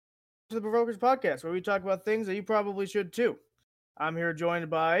to the Provokers Podcast, where we talk about things that you probably should too. I'm here joined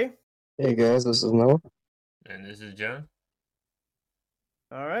by. Hey guys, this is Noah. And this is John.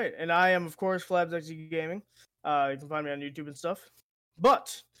 All right, and I am of course FlabsXG Gaming. You can find me on YouTube and stuff.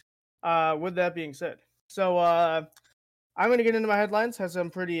 But with that being said, so I'm gonna get into my headlines. Has some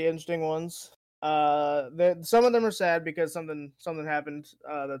pretty interesting ones. Some of them are sad because something happened.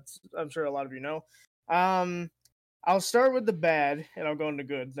 That's I'm sure a lot of you know. I'll start with the bad, and I'll go into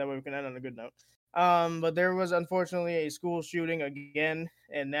good. That way we can end on a good note. But there was unfortunately a school shooting again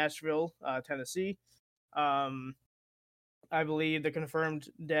in Nashville, Tennessee. I believe the confirmed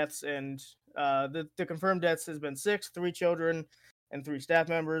deaths and the confirmed deaths has been 6, 3 children, and 3 staff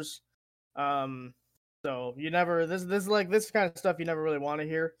members. So you never this is like this kind of stuff you never really want to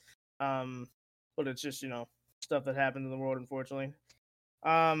hear. But it's just stuff that happens in the world, unfortunately.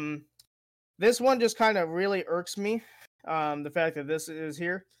 This one just kind of really irks me. The fact that this is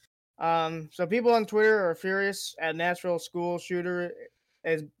here. So people on Twitter are furious at Nashville school shooter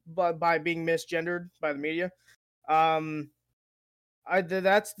by being misgendered by the media. That's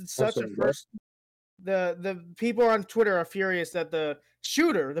such a first. The people on Twitter are furious that the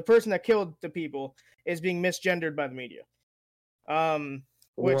shooter, the person that killed the people, is being misgendered by the media.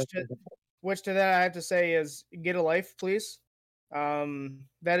 Which to that I have to say is get a life, please.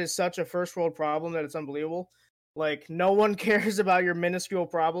 That is such a first world problem that it's unbelievable. Like no one cares about your minuscule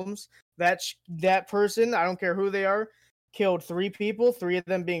problems. That person, I don't care who they are, killed 3 people, 3 of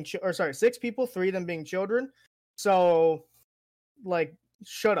them being 6 people, 3 of them being children. So, like,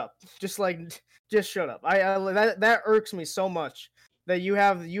 shut up. Just shut up. That irks me so much that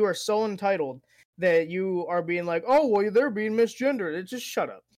you are so entitled that you are being like, oh well, they're being misgendered. Just shut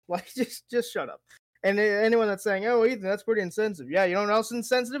up. Like just shut up. And anyone that's saying, oh Ethan, that's pretty insensitive. Yeah, you know what else is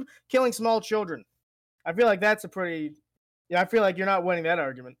insensitive? Killing small children. I feel like that's I feel like you're not winning that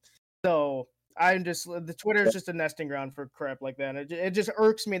argument. So the Twitter is just a nesting ground for crap like that. And it just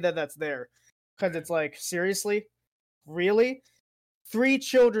irks me that that's there, because it's like, seriously, really, 3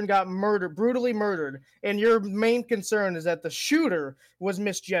 children got brutally murdered, and your main concern is that the shooter was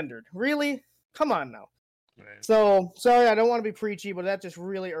misgendered. Really? Come on now. Right. So sorry, I don't want to be preachy, but that just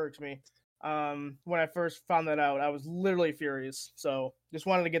really irks me. When I first found that out, I was literally furious. So just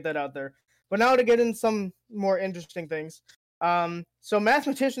wanted to get that out there. But now to get in some more interesting things. So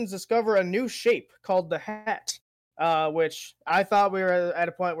mathematicians discover a new shape called the hat, which I thought we were at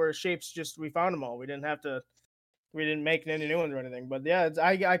a point where shapes we found them all. We didn't make any new ones or anything. But yeah,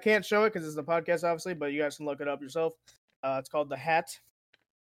 I can't show it because it's a podcast, obviously, but you guys can look it up yourself. It's called the hat,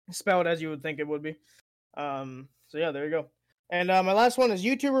 spelled as you would think it would be. So yeah, there you go. And my last one is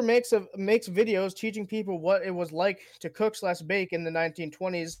YouTuber makes videos teaching people what it was like to cook/bake in the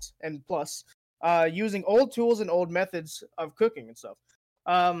 1920s and plus, using old tools and old methods of cooking and stuff.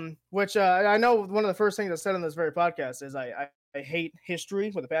 Which I know one of the first things I said on this very podcast is I hate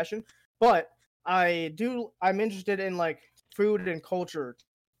history with a passion, but I'm interested in like food and culture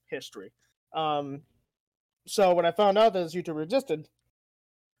history. So when I found out that this YouTuber existed,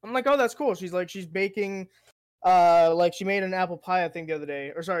 I'm like, oh, that's cool. She's baking. Like she made an apple pie, I think, the other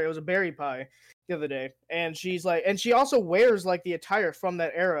day. Or sorry, it was a berry pie the other day. And and she also wears like the attire from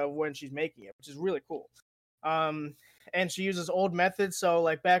that era when she's making it, which is really cool. And she uses old methods. So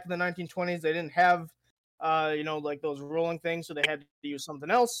like back in the 1920s, they didn't have, like those rolling things, so they had to use something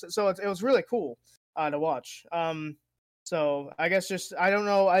else. So it was really cool to watch. So I guess I don't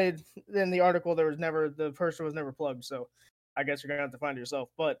know. In the article the person was never plugged. So I guess you're gonna have to find it yourself.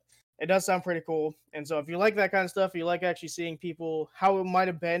 But it does sound pretty cool. And so if you like that kind of stuff, you like actually seeing people, how it might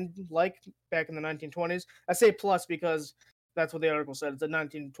have been like back in the 1920s. I say plus because that's what the article said. It's a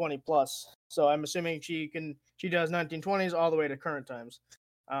 1920 plus. So I'm assuming she does 1920s all the way to current times,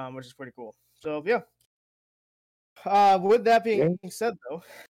 which is pretty cool. So yeah. With that being said, though,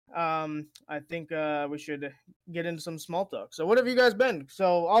 I think we should get into some small talk. So what have you guys been?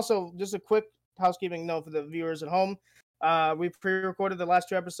 So also, just a quick housekeeping note for the viewers at home. We pre-recorded the last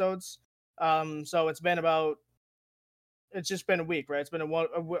 2 episodes, so it's just been a week, right? It's been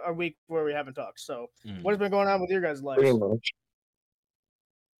a week where we haven't talked. So, What has been going on with your guys' lives? Pretty much.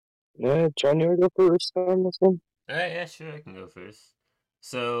 Yeah, John, you want to go first on this one? Yeah, sure, I can go first.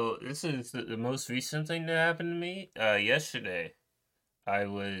 So this is the most recent thing that happened to me. Yesterday, I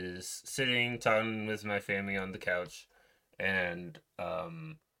was sitting talking with my family on the couch, and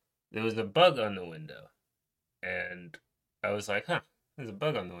there was a bug on the window, and I was like, there's a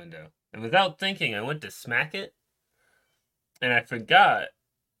bug on the window. And without thinking, I went to smack it. And I forgot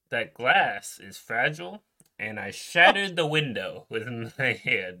that glass is fragile. And I shattered the window with my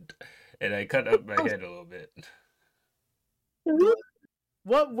hand. And I cut up my head a little bit.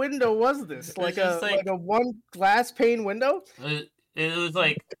 What window was this? Like just like a one glass pane window? it was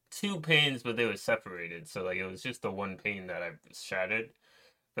like two panes, but they were separated. So like it was just the one pane that I shattered.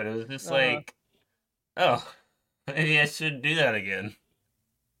 But it was just like, oh, maybe I should do that again.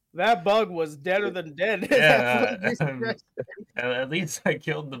 That bug was deader than dead. Yeah, at least I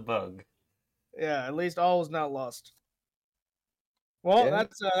killed the bug. Yeah, at least all is not lost. Well, Yeah.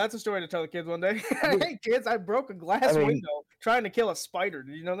 that's a story to tell the kids one day. Hey kids, I broke a glass window trying to kill a spider.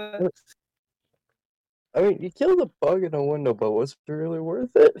 Did you know that? I mean, you killed a bug in a window, but was it really worth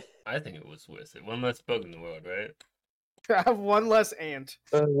it? I think it was worth it. One less bug in the world, right? I have one less ant.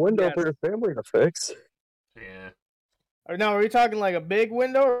 A window for your family to fix. Yeah. Or no, are we talking like a big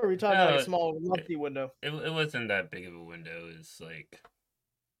window, or are we talking like No, a small, lumpy window? It wasn't that big of a window. It's like,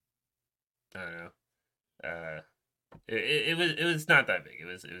 I don't know. It was not that big. It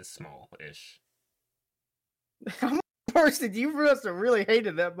was small-ish. How much worse did you must have really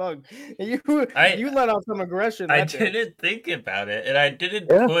hated that bug? You let off some aggression. I That day. didn't think about it, and I didn't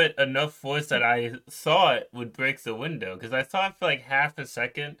put enough force that I thought would break the window, because I thought for like half a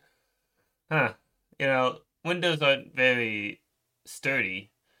second, you know, windows aren't very sturdy,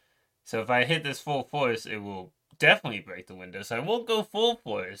 so if I hit this full force, it will definitely break the window. So I won't go full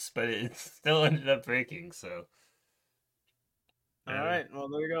force, but it still ended up breaking. So. All right. Well,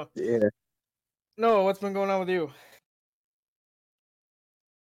 there you go. Yeah. No, what's been going on with you?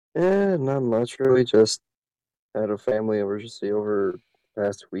 Yeah, not much really. Just had a family emergency over the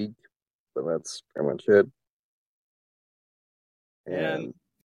past week, but that's pretty much it. And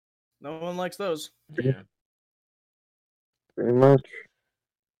no one likes those. Yeah. Pretty much.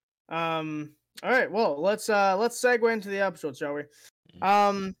 All right. Well, let's segue into the episode, shall we?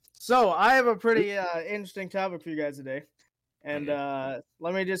 So I have a pretty interesting topic for you guys today, and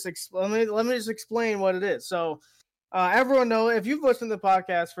let me just explain what it is. So, everyone know, if you've listened to the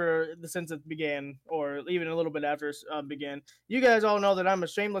podcast since it began, or even a little bit after it began, you guys all know that I'm a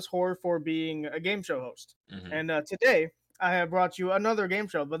shameless whore for being a game show host. And today I have brought you another game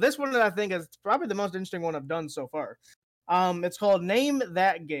show, but this one that I think is probably the most interesting one I've done so far. It's called Name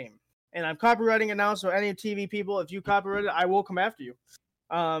That Game, and I'm copywriting it now. So any TV people, if you copyright it, I will come after you.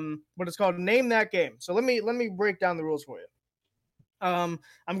 But it's called Name That Game. So let me break down the rules for you. I'm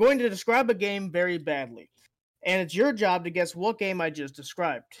going to describe a game very badly, and it's your job to guess what game I just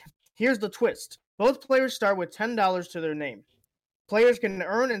described. Here's the twist. Both players start with $10 to their name. Players can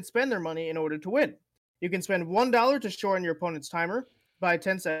earn and spend their money in order to win. You can spend $1 to shorten your opponent's timer by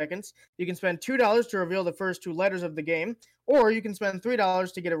 10 seconds. You can spend $2 to reveal the first two letters of the game, or you can spend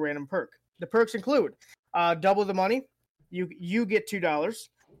 $3 to get a random perk. The perks include double the money. You get $2.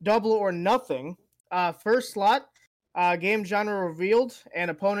 Double or nothing. First slot. Game genre revealed, and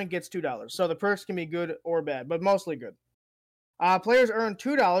opponent gets $2. So the perks can be good or bad, but mostly good. Players earn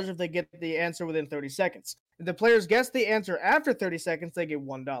 $2 if they get the answer within 30 seconds. If the players guess the answer after 30 seconds, they get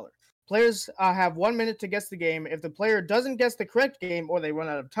 $1. Players have 1 minute to guess the game. If the player doesn't guess the correct game or they run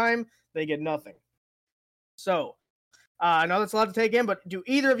out of time, they get nothing. So, I know that's a lot to take in, but do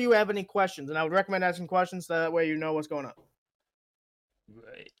either of you have any questions? And I would recommend asking questions so that way you know what's going on.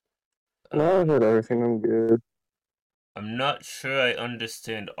 Right. No, I heard everything. I'm good. I'm not sure I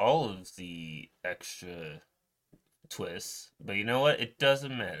understand all of the extra twists, but you know what? It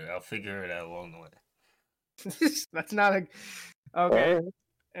doesn't matter. I'll figure it out along the way. That's not a... Okay.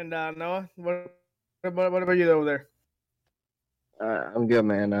 And Noah, what about you over there? I'm good,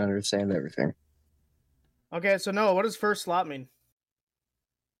 man. I understand everything. Okay, so Noah, what does first slot mean?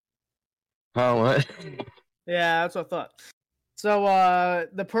 Oh, what? Yeah, that's what I thought. So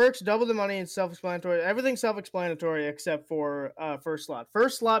the perks, double the money, and self-explanatory. Everything's self-explanatory except for first slot.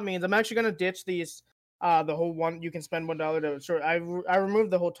 First slot means I'm actually gonna ditch these. The whole one, you can spend $1 to short. I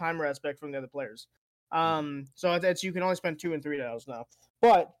removed the whole timer aspect from the other players. So it's you can only spend $2 and $3 now.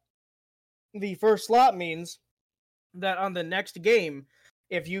 But the first slot means that on the next game,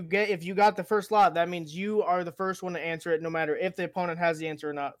 if you got the first slot, that means you are the first one to answer it, no matter if the opponent has the answer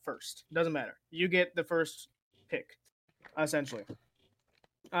or not first. It doesn't matter. You get the first pick, essentially.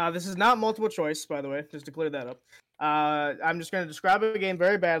 This is not multiple choice, by the way, just to clear that up. I'm just going to describe a game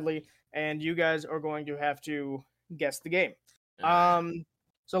very badly, and you guys are going to have to guess the game.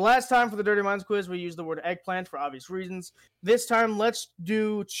 So last time for the Dirty Minds quiz, we used the word eggplant for obvious reasons. This time, let's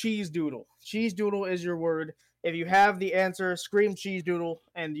do cheese doodle. Cheese doodle is your word. If you have the answer, scream cheese doodle,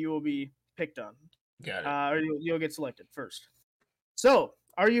 and you will be picked on. Got it. Or you'll get selected first. So,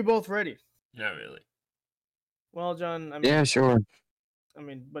 are you both ready? Not really. Well, John, Yeah, sure.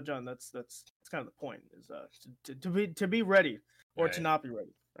 But John, that's kind of the point, is to be ready or to not be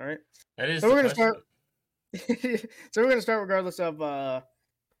ready. All right. That is. So we're gonna start. So we're gonna start regardless of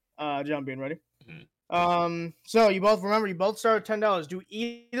John Bean, ready? Mm-hmm. So you both start at $10. Do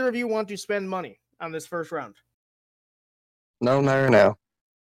either of you want to spend money on this first round? No, not right now.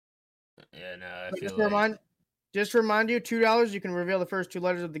 Yeah, no, I But feel just to remind you, $2 you can reveal the first 2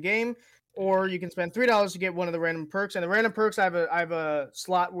 letters of the game, or you can spend $3 to get one of the random perks. And the random perks, I have a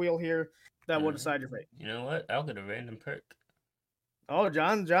slot wheel here that will decide your fate. You know what? I'll get a random perk. Oh,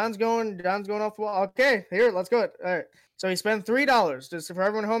 John's going off the wall. Okay, here, let's go. All right. So he spent $3. Just for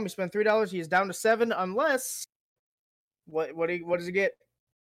everyone at home, he spent $3. He is down to 7 unless what does he get?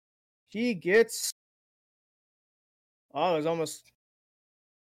 He gets it was almost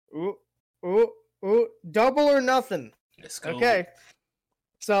double or nothing. Let's go. Okay.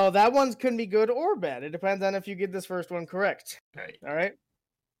 So that one's could be good or bad. It depends on if you get this first one correct. Right. All right.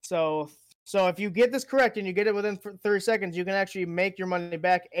 So if you get this correct and you get it within 30 seconds, you can actually make your money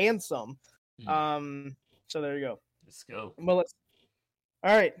back and some. So there you go. Let's go. Well,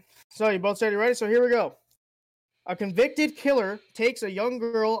 all right. So you both said you're ready. So here we go. A convicted killer takes a young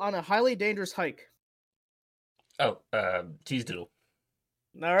girl on a highly dangerous hike. Oh, cheese doodle.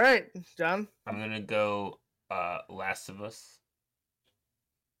 All right, John. I'm gonna go Last of Us.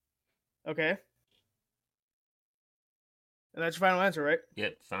 Okay. And that's your final answer, right?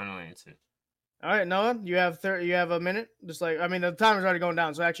 Yep, final answer. All right, Noah, you have a minute. Just like the timer's already going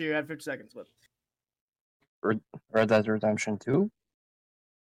down, so actually you have 50 seconds. But Red Dead Redemption 2?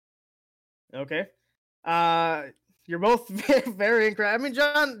 okay. You're both very incorrect. I mean,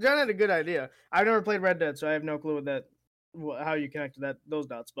 John had a good idea. I've never played Red Dead, so I have no clue how you connected those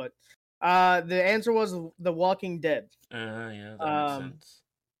dots. But the answer was The Walking Dead. Yeah, that makes sense.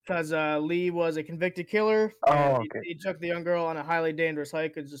 Because Lee was a convicted killer. Okay. He took the young girl on a highly dangerous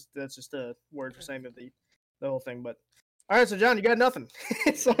hike. That's just a word for saying that the whole thing. But all right, so John, you got nothing.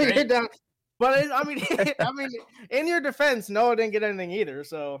 So you're down. But in your defense, Noah didn't get anything either.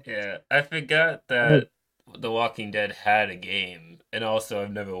 So yeah, I forgot that The Walking Dead had a game, and also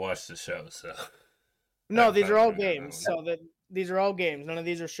I've never watched the show, so. No, these are all games. So these are all games. None of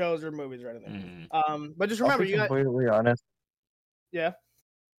these are shows or movies or anything. But just remember, you got. Completely honest. Yeah.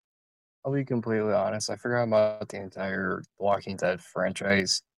 I'll be completely honest. I forgot about the entire Walking Dead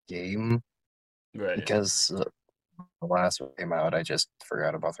franchise game. Right. Because the last one came out, I just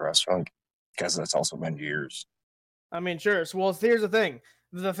forgot about the rest of them. Because that's also been years. I mean, sure. So, well, here's the thing.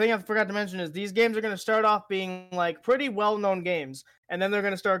 The thing I forgot to mention is these games are going to start off being like pretty well-known games, and then they're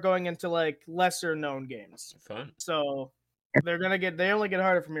going to start going into like lesser-known games. Fun. So they only get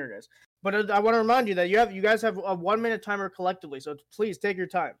harder from here, guys. But I want to remind you that you guys have a 1-minute timer collectively, so please take your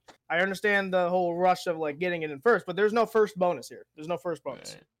time. I understand the whole rush of like getting it in first, but there's no first bonus here. There's no first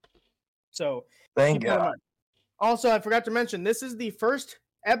bonus. Right. So thank God. Also, I forgot to mention this is the first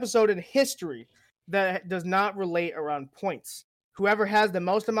episode in history that does not relate around points. Whoever has the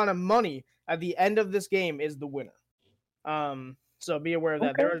most amount of money at the end of this game is the winner. So be aware of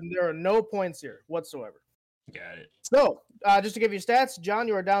that. Okay. There are no points here whatsoever. Got it. So, just to give you stats, John,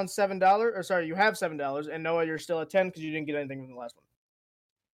 you are down $7. Or sorry, you have $7, and Noah, you're still at 10 because you didn't get anything from the last one.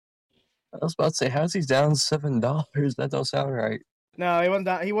 I was about to say, how's he down $7? That don't sound right. No, he wasn't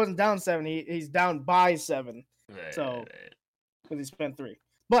down. He wasn't down 7. He's down by 7. Right, so, because he spent 3.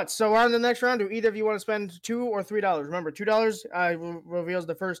 But so we're on the next round. Do either of you want to spend $2 or $3? Remember, $2 reveals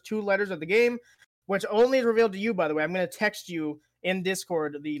the first 2 letters of the game, which only is revealed to you. By the way, I'm going to text you in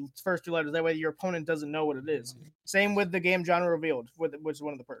Discord the first 2 letters. That way, your opponent doesn't know what it is. Same with the game genre revealed, which is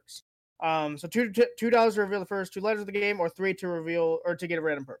one of the perks. So $2 to reveal the first 2 letters of the game, or 3 to reveal or to get a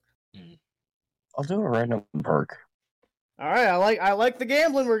random perk. I'll do a random perk. All right, I like the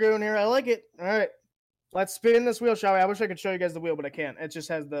gambling we're doing here. I like it. All right. Let's spin this wheel, shall we? I wish I could show you guys the wheel, but I can't. It just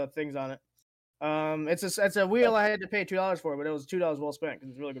has the things on it. It's a wheel I had to pay $2 for, but it was $2 well spent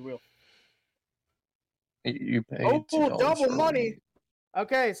because it's a really good wheel. You paid $2 double money.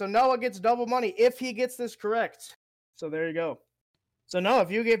 Okay, so Noah gets double money if he gets this correct. So there you go. So Noah,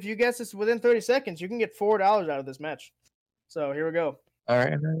 if you guess this within 30 seconds, you can get $4 out of this match. So here we go. All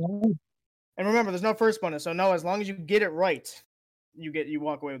right. And remember, there's no first bonus. So Noah, as long as you get it right, you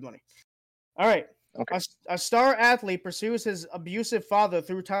walk away with money. All right. Okay. A star athlete pursues his abusive father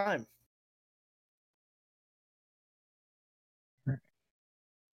through time.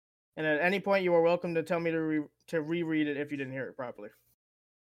 And at any point, you are welcome to tell me to reread it if you didn't hear it properly.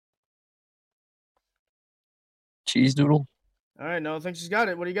 Cheese doodle. All right, Noah thinks he's got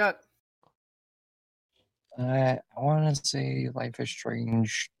it. What do you got? I want to say Life is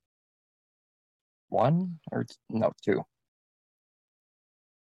Strange 1 or no 2.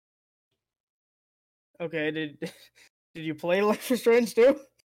 Okay, did you play Life is Strange 2?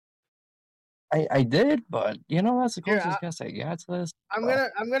 I did, but that's the Here, closest guess I got to this. I'm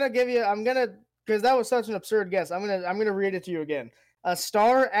gonna give you. Because that was such an absurd guess. I'm gonna read it to you again. A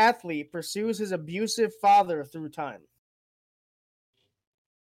star athlete pursues his abusive father through time.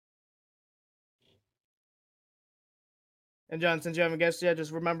 And John, since you haven't guessed yet,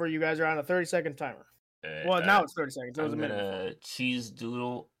 just remember you guys are on a 30-second timer. Well, now it's 30 seconds. It was a minute. Gonna cheese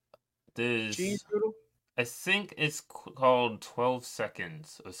doodle. Cheese doodle. I think it's called 12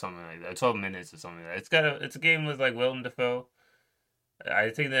 seconds or something like that. 12 minutes or something like that. It's a game with like Willem Dafoe.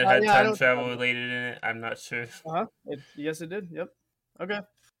 I think that had time travel related in it. I'm not sure. Yes, it did. Yep. Okay.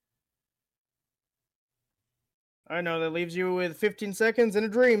 I know that leaves you with 15 seconds and a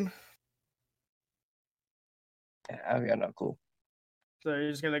dream. I've got no clue. So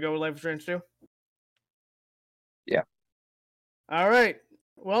you're just gonna go with Life is Strange 2? Yeah. All right.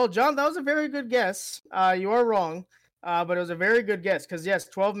 Well, John, that was a very good guess. You are wrong, but it was a very good guess because yes,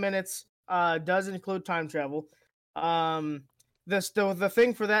 12 minutes does include time travel. The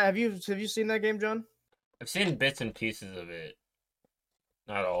thing for that, have you seen that game, John? I've seen bits and pieces of it.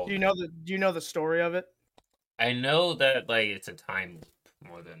 Not all. Do you know the story of it? I know that like it's a time loop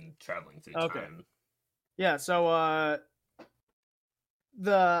more than traveling through time. Yeah, so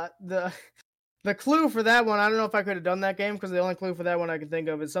the clue for that one, I don't know if I could have done that game because the only clue for that one I can think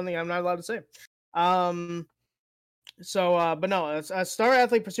of is something I'm not allowed to say. But no, a star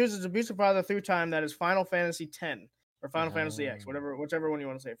athlete pursues his abusive father through time. That is Final Fantasy X or Final Fantasy X, whichever one you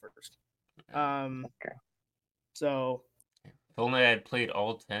want to say first. Okay. So. If only I had played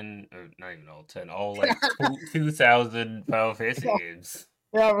all 10, or not even all 10, all like 2,000 Final Fantasy games.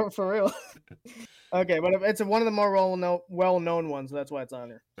 Yeah, for real. Okay, but it's one of the more well-known ones, so that's why it's on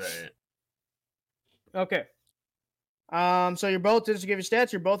here. Right. Okay. So you're both, just to give you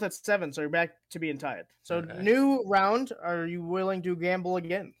stats, you're both at 7, so you're back to being tied. So New round, are you willing to gamble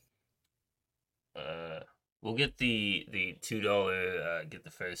again? We'll get the $2, get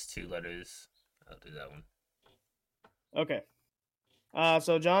the first 2 letters. I'll do that one. Okay.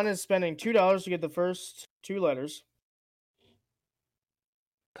 So John is spending $2 to get the first 2 letters.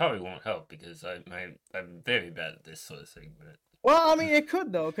 Probably won't help because I'm very bad at this sort of thing. But well, I mean, it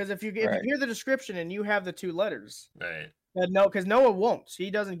could though, because if you hear the description and you have the 2 letters, right? No, because Noah won't. He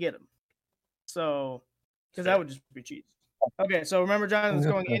doesn't get them. So, because that would just be cheats. Okay, so remember, John, it's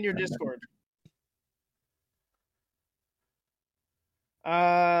going in your Discord.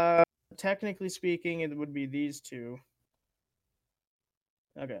 Technically speaking, it would be these 2.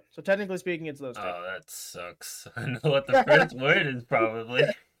 Okay, so technically speaking, it's those 2. Oh, that sucks. I know what the first word is probably.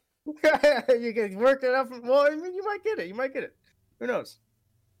 You can work it up. Well, I mean, you might get it. Who knows?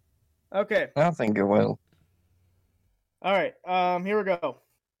 Okay. I think it will. All right. Here we go.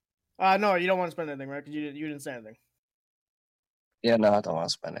 No, you don't want to spend anything, right? Because you didn't say anything. Yeah, no, I don't want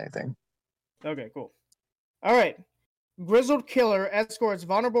to spend anything. Okay, cool. All right. Grizzled killer escorts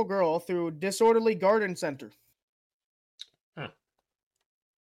vulnerable girl through disorderly garden center.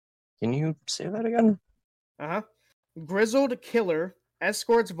 Can you say that again? Grizzled killer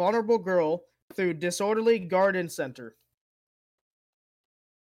escorts vulnerable girl through disorderly garden center.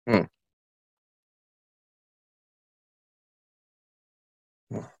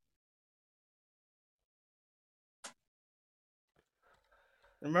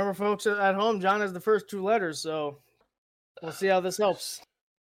 Remember, folks at home, John has the first 2 letters, so we'll see how this helps.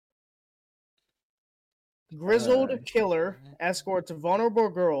 Grizzled killer escorts vulnerable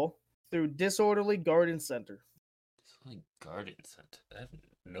girl through disorderly garden center. Disorderly garden center? I have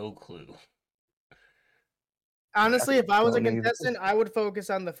no clue. Honestly, if I was a contestant, I would focus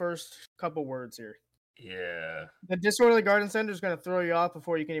on the first couple words here. Yeah. The disorderly garden center is going to throw you off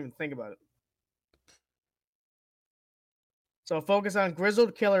before you can even think about it. So focus on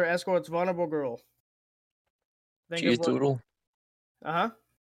grizzled killer escorts vulnerable girl. Cheese doodle.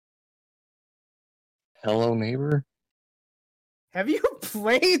 Hello Neighbor. Have you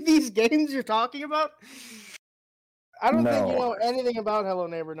played these games you're talking about? I don't think you know anything about Hello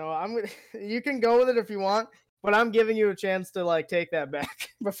Neighbor, Noah. You can go with it if you want, but I'm giving you a chance to like take that back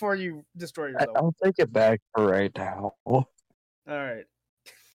before you destroy yourself. I'll take it back for right now. All right.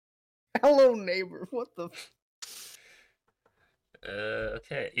 Hello Neighbor. What the?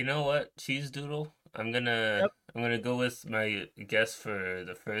 Okay. You know what? Cheese doodle. I'm gonna go with my guess for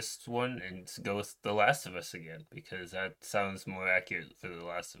the first one and go with The Last of Us again because that sounds more accurate for The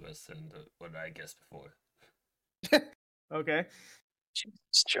Last of Us than what I guessed before. Okay.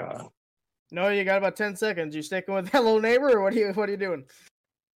 Jesus, John. No, you got about 10 seconds. You sticking with Hello Neighbor, or what are you doing?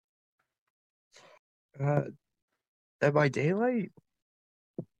 Dead by Daylight.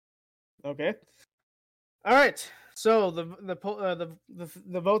 Okay. All right. So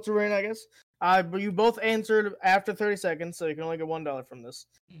the votes are in, I guess. But you both answered after 30 seconds, so you can only get $1 from this.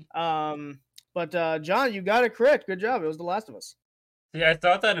 But John, you got it correct. Good job. It was The Last of Us. See, I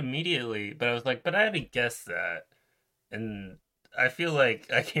thought that immediately, but I was like, but I haven't guessed that. And I feel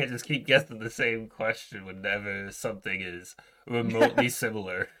like I can't just keep guessing the same question whenever something is remotely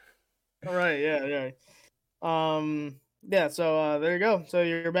similar. Right, yeah. Yeah, so there you go. So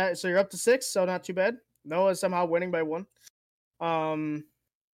you're back. So you're up to 6, so not too bad. Noah's somehow winning by 1. Well,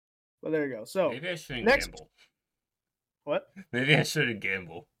 there you go. So maybe I shouldn't gamble. What? Maybe I shouldn't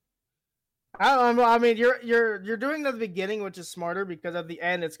gamble. I mean, you're doing it at the beginning, which is smarter because at the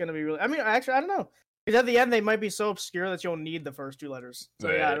end it's gonna be really. I mean, actually, I don't know. Because at the end they might be so obscure that you'll need the first 2 letters. So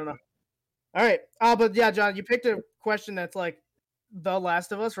Right. yeah, I don't know. All right. But yeah, John, you picked a question that's like The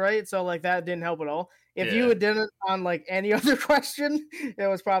Last of Us, right? So like that didn't help at all. If you had done it on like any other question, it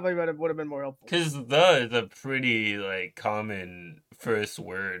was probably would have been more helpful. Because the is a pretty like common first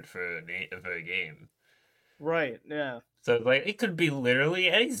word for a game. Right. Yeah. So like it could be literally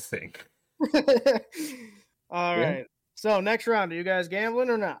anything. All right. So next round, are you guys gambling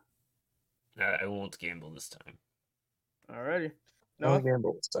or not? I won't gamble this time. Alrighty. No, I'll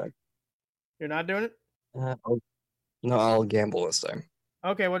gamble this time. You're not doing it. No, I'll gamble this time.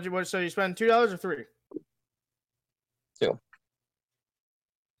 Okay. So you spend $2 or 3? 2.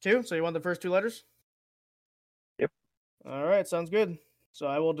 2. So you want the first 2 letters? Yep. All right. Sounds good. So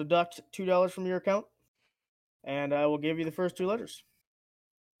I will deduct $2 from your account, and I will give you the first 2 letters.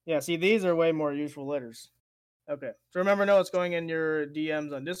 Yeah. See, these are way more useful letters. Okay. So remember, no, it's going in your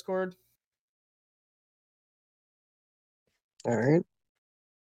DMs on Discord. All right.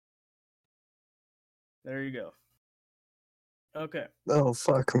 There you go. Okay. Oh,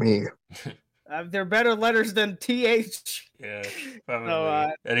 fuck me. They're better letters than TH. Yeah, probably.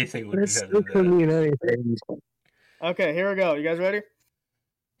 So, anything would be This better than could that. mean anything. Okay, here we go. You guys ready?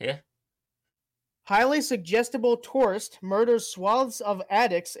 Yeah. Highly suggestible tourist murders swaths of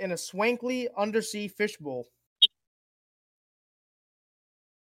addicts in a swankly undersea fishbowl.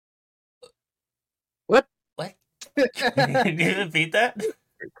 What? What? Can you repeat that?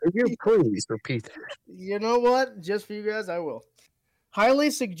 Could you please repeat that? You know what? Just for you guys, I will. Highly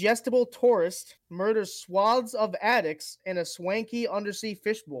suggestible tourist murders swaths of addicts in a swanky undersea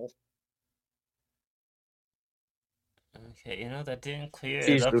fishbowl. Okay, that didn't clear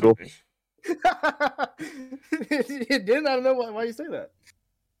Cheese it up doodle. for me. It didn't? I don't know why you say that.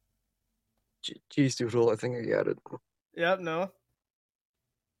 Cheese doodle, I think I got it. Yep, no.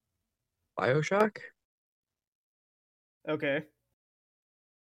 BioShock? Okay.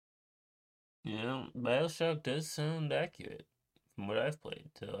 BioShock does sound accurate from what I've played,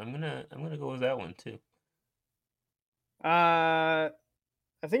 so I'm gonna go with that one too. I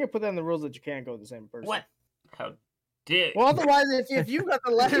think I put that in the rules that you can't go with the same person. What? How dare? Well, otherwise, if you got the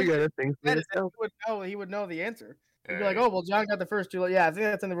letter, You gotta think for he would know the answer. He'd be Alright. like, "Oh, well, John got the first 2." Yeah, I think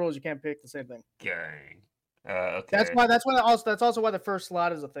that's in the rules. You can't pick the same thing. Gang. Okay. That's also why the first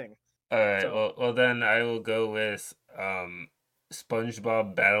slot is a thing. All right. So- Well, then I will go with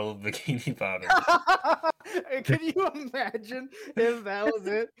SpongeBob Battle of Bikini Bottom. Can you imagine if that was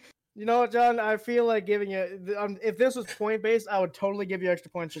it? You know what, John? I feel like giving you. If this was point based, I would totally give you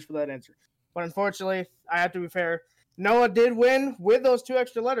extra points just for that answer. But unfortunately, I have to be fair. Noah did win with those 2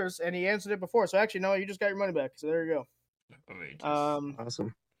 extra letters, and he answered it before. So actually, Noah, you just got your money back. So there you go. Outrageous.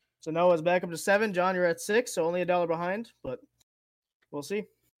 Awesome. So Noah's back up to 7. John, you're at 6, so only $1 behind, but we'll see.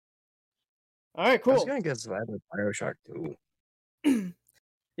 All right, I was cool. gonna guess that with BioShock too.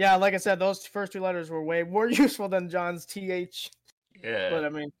 Yeah, like I said, those first 2 letters were way more useful than John's TH. Yeah. But I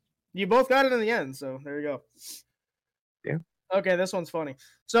mean, you both got it in the end, so there you go. Yeah. Okay, this one's funny.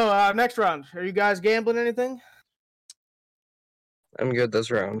 So next round, are you guys gambling anything? I'm good this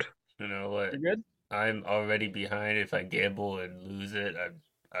round. You know what? You're good. I'm already behind. If I gamble and lose it,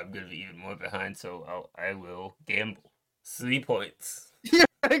 I'm gonna be even more behind. So I will gamble. 3 points. You're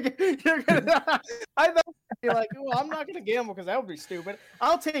gonna, I thought you'd be like, well, I'm not gonna gamble because that would be stupid.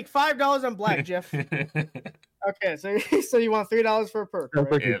 I'll take $5 on black, Jeff. Okay, so you want $3 for a perk, Sounds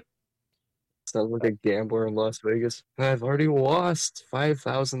right? like, Yep. sounds like a gambler in Las Vegas. I've already lost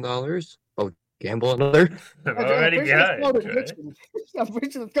 $5,000. Oh, gamble another. I'm already behind. Right? I'm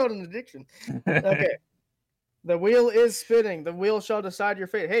pretty sure it's called an addiction. Okay. The wheel is spinning. The wheel shall decide your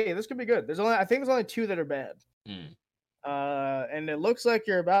fate. Hey, this could be good. I think there's only 2 that are bad. And it looks like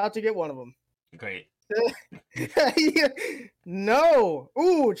you're about to get one of them. Great. No.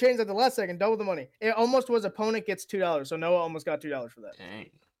 Ooh, changed at the last second. Double the money. It almost was opponent gets $2. So Noah almost got $2 for that. Dang.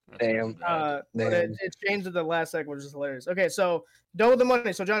 Damn. But it changed at the last second, which is hilarious. Okay, so double the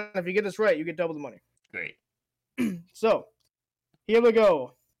money. So John, if you get this right, you get double the money. Great. So, here we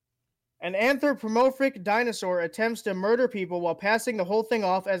go. An anthropomorphic dinosaur attempts to murder people while passing the whole thing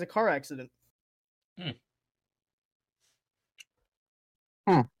off as a car accident.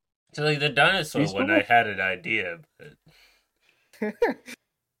 So, like, the dinosaur one, I had an idea, but...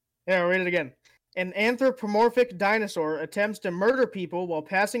 Yeah, I'll read it again. An anthropomorphic dinosaur attempts to murder people while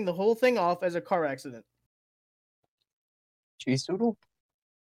passing the whole thing off as a car accident. Cheese doodle?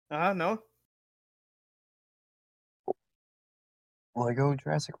 No. Lego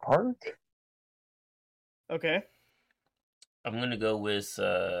Jurassic Park? Okay. I'm gonna go with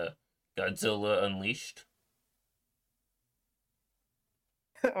Godzilla Unleashed.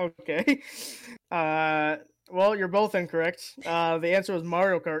 Okay. Well, you're both incorrect. The answer was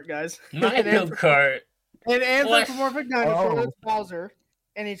Mario Kart, guys. Mario Kart. An anthropomorphic dinosaur is Bowser,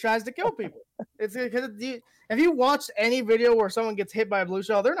 and he tries to kill people. It's because if you watched any video where someone gets hit by a blue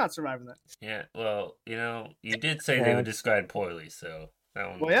shell, they're not surviving that. Yeah, well, you did say they were described poorly, so that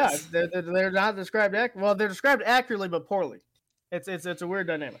one. Well, yeah, they're not described well, they're described accurately but poorly. It's a weird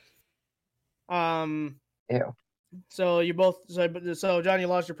dynamic. Yeah. So you both so John, you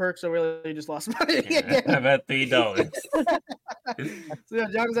lost your perk, so really you just lost money. Yeah, I'm at $3. So yeah,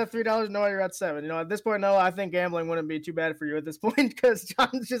 John's at $3. Noah, you're at $7. At this point, Noah, I think gambling wouldn't be too bad for you at this point because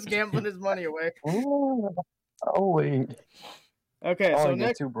John's just gambling his money away. Oh wait. Okay, so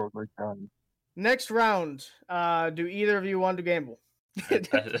next round, do either of you want to gamble? I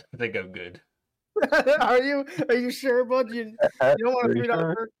think I'm good. Are you sure, bud? You don't want a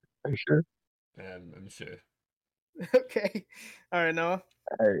 $3 perk? Are you sure? I'm sure. Okay. All right, Noah.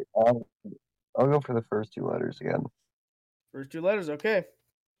 All right. I'll go for the first two letters again. First two letters, okay.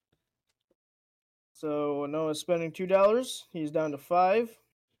 So Noah's spending $2. He's down to $5.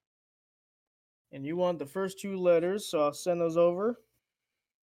 And you want the first two letters, so I'll send those over.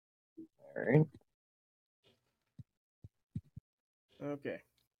 All right. Okay.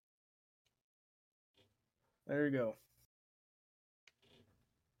 There you go.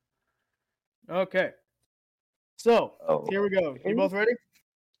 Okay. So, here we go. You both ready?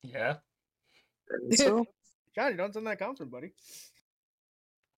 Yeah. So? Johnny, don't sound that confident, buddy.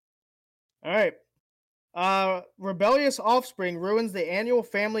 All right. Rebellious offspring ruins the annual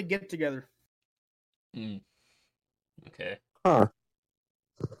family get-together. Okay. Huh.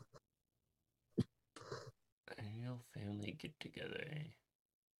 Annual family get-together.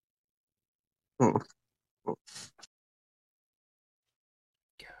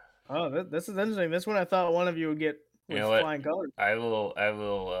 Oh, this is interesting. This one I thought one of you would get with flying colors. I will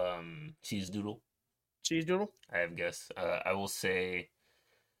cheese doodle. Cheese doodle? I have guess. I will say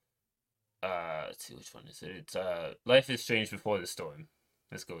let's see which one is it. It's Life is Strange Before the Storm.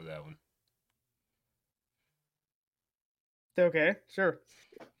 Let's go with that one. Okay, sure.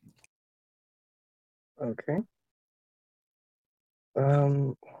 Okay.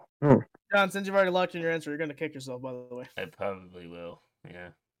 John, since you've already locked in your answer, you're gonna kick yourself, by the way. I probably will.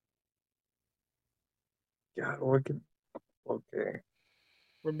 Yeah. God, okay.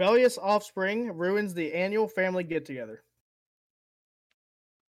 Rebellious offspring ruins the annual family get-together.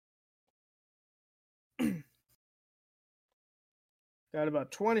 Got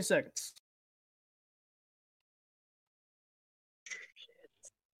about 20 seconds.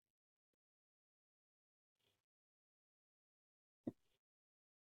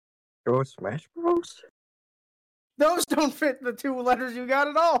 Go Smash Bros? Those don't fit the two letters you got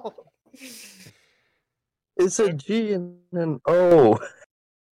at all. It's a G and an O.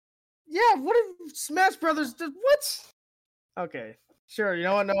 Yeah, what if Smash Brothers did what? Okay. Sure, you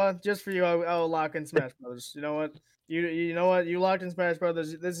know what, Noah? Just for you, I'll lock in Smash Brothers. You know what? You know what? You locked in Smash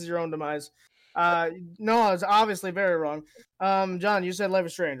Brothers. This is your own demise. Noah is obviously very wrong. John, you said Life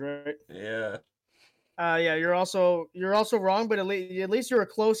is Strange, right? Yeah. Yeah, you're also wrong, but at least you were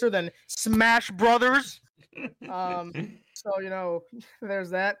closer than Smash Brothers. So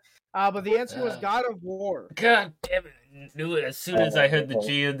there's that. But the answer was God of War. God damn it! I knew it as soon as I heard the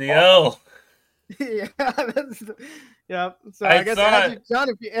G and the O. Yeah. So I guess John,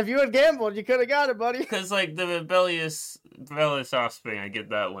 if you had gambled, you could have got it, buddy. Because like the rebellious offspring, I get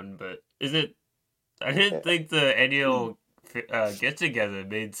that one, but is it? I didn't think the annual get together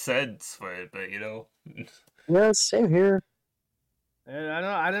made sense for it, but Yeah, same here. And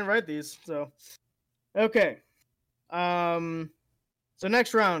I didn't write these, so okay. So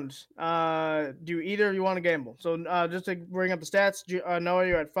next round, do either of you want to gamble? So just to bring up the stats, Noah,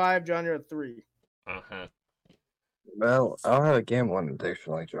 you're at 5, John, you're at 3. Well, I'll have a gambling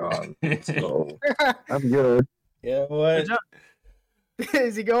addiction like John, so I'm good. Yeah, what?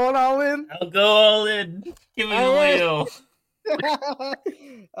 Is he going all in? I'll go all in. Give me the wheel.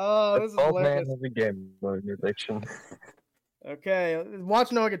 Oh, this is Bald man hilarious. has a gambling addiction. Okay,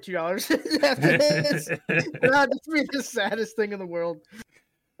 watch Noah get $2 after this. That'd just be the saddest thing in the world.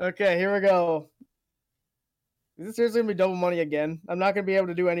 Okay, here we go. Is this seriously gonna be double money again? I'm not gonna be able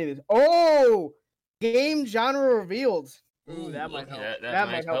to do any of this. Oh, game genre revealed. Ooh, that might help. That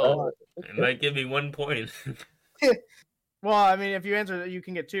might help. a lot. It might give me 1 point. Well, I mean, if you answer, you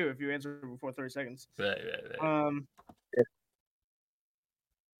can get 2 if you answer before 30 seconds. Right.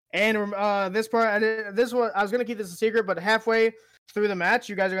 And this part, this one, I was gonna keep this a secret, but halfway through the match,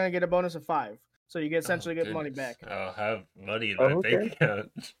 you guys are gonna get a bonus of 5, so you essentially get money back. I'll have money in my bank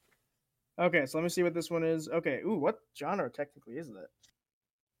account. Okay, so let me see what this one is. Okay, ooh, what genre technically is that?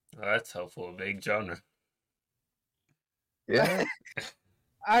 Oh, that's helpful. A big genre. Yeah.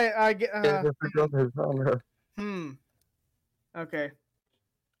 I get. Genre. Okay.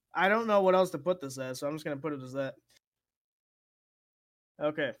 I don't know what else to put this as, so I'm just gonna put it as that.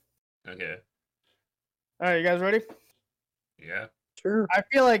 Okay. Okay. All right, you guys ready? Yeah. Sure. I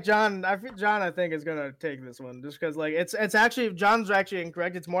feel like John, I think is gonna take this one just because like it's actually John's actually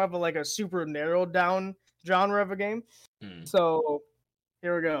incorrect. It's more of a super narrowed down genre of a game. So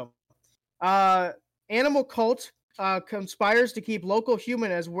here we go. Animal cult conspires to keep local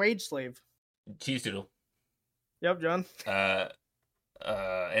human as wage slave. Cheese doodle. Yep, John.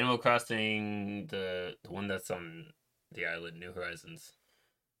 Animal Crossing, the one that's on the island, New Horizons.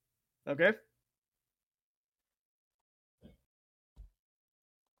 Okay.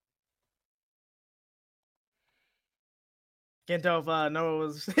 Can't tell if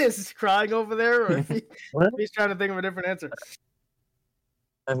Noah is crying over there or if he's trying to think of a different answer.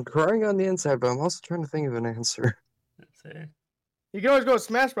 I'm crying on the inside, but I'm also trying to think of an answer. Let's see. You can always go with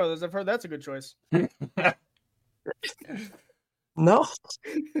Smash Brothers. I've heard that's a good choice. No.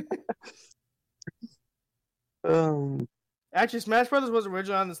 Actually, Smash Brothers was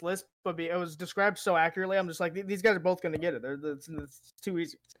originally on this list, but it was described so accurately. I'm just like, these guys are both going to get it. It's too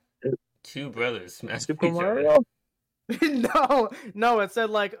easy. Two brothers smash Super each Mario? other. No, it said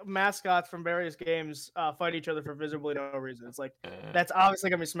like mascots from various games fight each other for visibly no reason. It's like that's obviously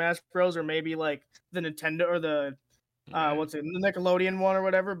gonna be Smash Bros. Or maybe like the Nintendo or the what's it, the Nickelodeon one or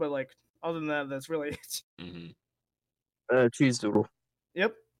whatever. But like other than that, that's really it. Cheese doodle.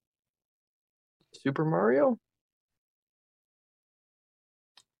 Yep. Super Mario?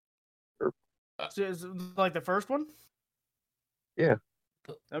 So is it like the first one? Yeah.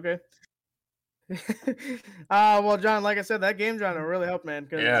 Okay. Well, John, like I said, that game genre really helped, man.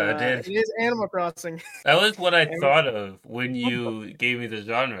 Yeah, it did. It is Animal Crossing. That was what I thought of when you gave me the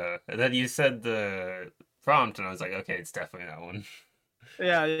genre. And then you said the prompt, and I was like, okay, it's definitely that one.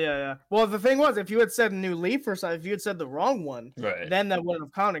 Yeah. Well, the thing was, if you had said New Leaf or something, if you had said the wrong one, right, then that wouldn't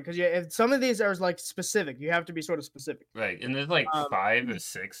have counted. Because if some of these are like specific, you have to be sort of specific. Right, and there's like 5 or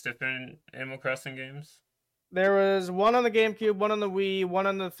 6 different Animal Crossing games. There was one on the GameCube, one on the Wii, one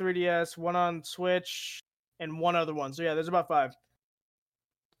on the 3DS, one on Switch, and one other one. So yeah, there's about 5.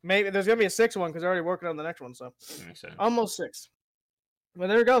 Maybe there's gonna be a 6th one because they're already working on the next one. So almost 6. Well,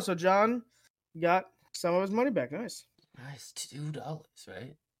 there we go. So John got some of his money back. Nice. Nice, $2,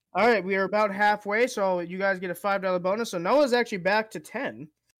 right? All right, we are about halfway, so you guys get a $5 bonus. So Noah's actually back to 10,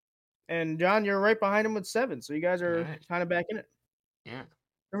 and John, you're right behind him with 7. So you guys are kind of back in it. Yeah.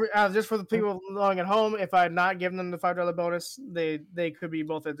 Just for the people along at home, if I had not given them the $5 bonus, they could be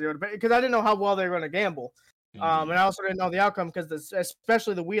both at 0 because I didn't know how well they were going to gamble, and I also didn't know the outcome because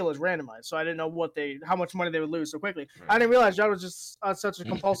especially the wheel is randomized, so I didn't know how much money they would lose so quickly. Right. I didn't realize John was just such a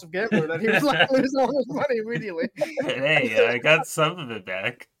compulsive gambler that he was like losing all his money immediately. Hey, I got some of it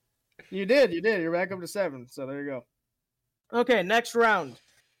back. You did. You're back up to 7, so there you go. Okay, next round.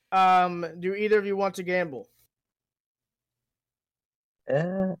 Do either of you want to gamble?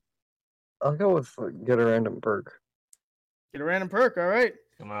 I'll go with get a random perk. Get a random perk, all right.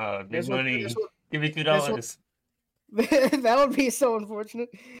 Come on, big money. Give me $2. That would be so unfortunate.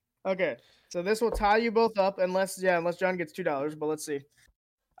 Okay, so this will tie you both up unless John gets $2. But let's see.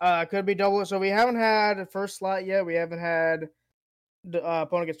 Could be double. So we haven't had first slot yet. We haven't had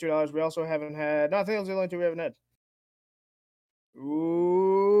opponent gets $2. We also haven't had. No, I think those are the only 2 we haven't had.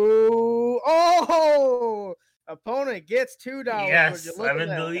 Ooh! Oh! Opponent gets $2. Yes, I'm in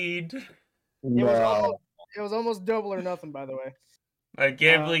the lead. It was almost double or nothing, by the way. My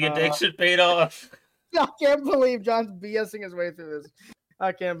gambling addiction paid off. I can't believe John's BSing his way through this.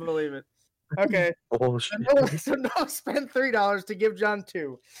 I can't believe it. Okay. So Noah spent $3 to give John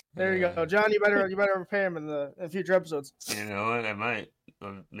 2. There you go, John. You better repay him in future episodes. You know what? I might,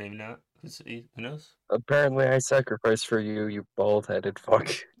 or maybe not. Who knows? Apparently, I sacrificed for you, you bald-headed fuck.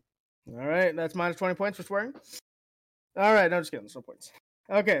 All right, that's minus 20 points for swearing. All right, no, just kidding. There's no points.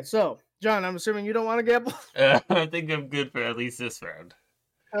 Okay, so John, I'm assuming you don't want to gamble. I think I'm good for at least this round.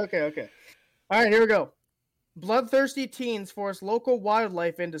 Okay. All right, here we go. Bloodthirsty teens force local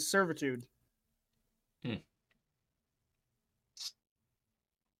wildlife into servitude.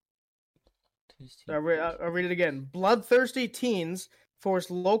 I'll read it again. Bloodthirsty teens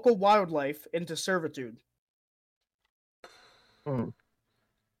force local wildlife into servitude. I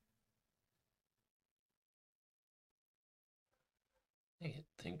can't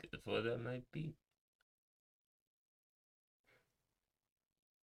think of what that might be.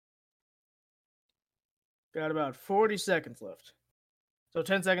 Got about 40 seconds left. So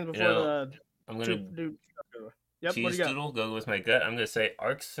 10 seconds before I'm gonna do. Yep. cheese what do you got? doodle. Go with my gut. I'm gonna say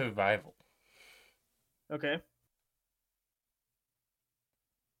Ark Survival. Okay.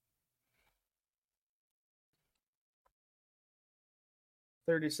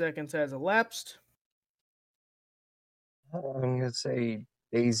 $30 has elapsed. I'm gonna say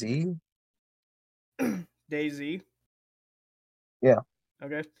Daisy. Daisy. Yeah.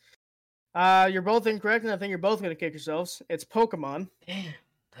 Okay. You're both incorrect, and I think you're both gonna kick yourselves. It's Pokemon. Damn,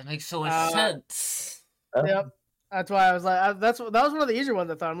 that makes so much sense. Yep. That's why I was like, that was one of the easier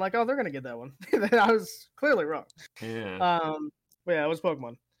ones I thought. I'm like, oh, they're gonna get that one. I was clearly wrong. Yeah. But yeah, it was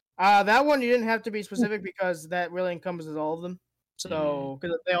Pokemon. That one you didn't have to be specific because that really encompasses all of them. So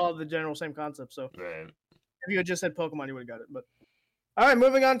because they all have the general same concept. So right. If you had just said Pokemon, you would have got it. But all right,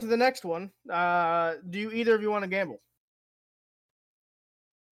 moving on to the next one. Do either of you want to gamble?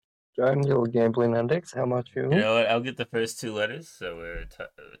 John, your gambling index. How much you? You know what? I'll get the first two letters, so we're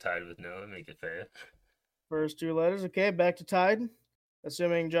tied with Noah. Make it fair. First two letters. Okay, back to tied.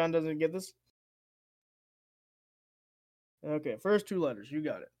 Assuming John doesn't get this. Okay, first two letters. You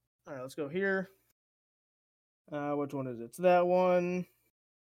got it. All right, let's go here. Which one is it? It's that one.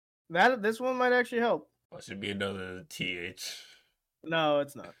 This one might actually help. Well, it should be another TH. No,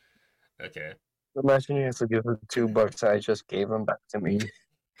 it's not. Okay. Imagine you have to give the $2 I just gave them back to me.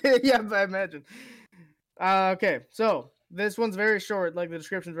 Yeah, I imagine. Okay, so this one's very short. Like the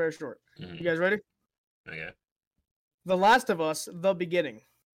description's very short. Mm-hmm. You guys ready? Okay. The Last of Us: The Beginning.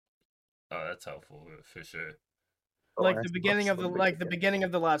 Oh, that's helpful for sure. Like the beginning of the beginning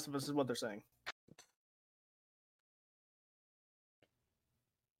of The Last of Us is what they're saying.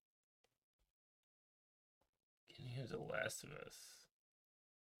 Beginning of The Last of Us.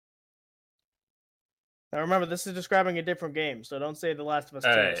 Now remember, this is describing a different game, so don't say The Last of Us 2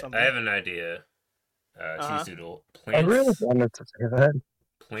 or something. I have an idea. Cheese doodle. I really wanted to say that.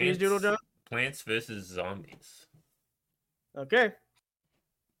 Cheese doodle, John? Plants versus Zombies. Okay.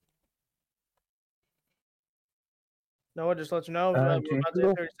 Noah, just let you know. We're about to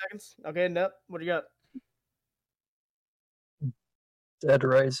hit 30 seconds. Okay, Nep, what do you got? Dead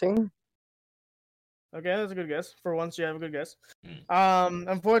Rising. Okay, that's a good guess. For once, you have a good guess.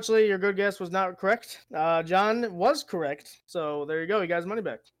 Unfortunately, your good guess was not correct. John was correct. So there you go. You guys' money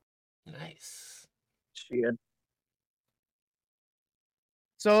back. Nice. Shit.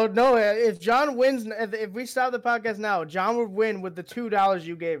 So no, if John wins, if we stop the podcast now, John would win with the $2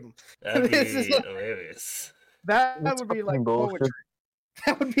 you gave him. That'd be hilarious. That would be like bullshit. poetry.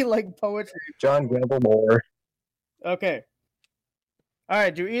 That would be like poetry. John, gamble more. Okay. All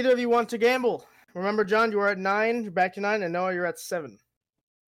right. Do either of you want to gamble? Remember, John, you were at 9. You're back to 9, and Noah, you're at 7.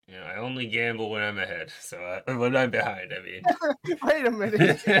 Yeah, I only gamble when I'm ahead. So when I'm behind, I mean. Wait a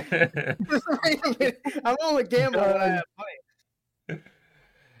minute. Wait a minute. I'm only gambling when I have money.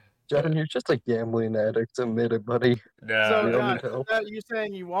 John, you're just a gambling addict. Admit it, buddy. No. So, John, is that you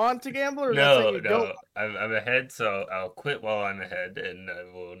saying you want to gamble, or is that No, saying you don't? I'm ahead, so I'll quit while I'm ahead, and I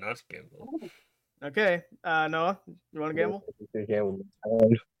will not gamble. Okay, Noah, you want to gamble?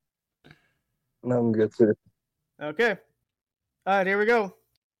 No, I'm good, sir. Okay. All right, here we go.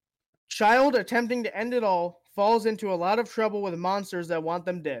 Child attempting to end it all falls into a lot of trouble with monsters that want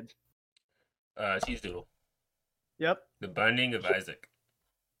them dead. Cheese doodle. Yep. The Binding of Isaac.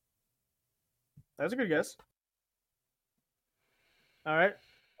 That's a good guess. All right.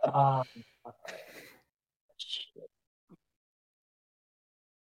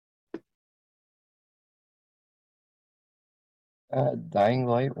 Dying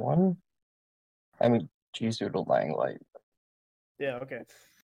Light 1? I mean, Cheese Doodle Dying Light. Yeah, okay.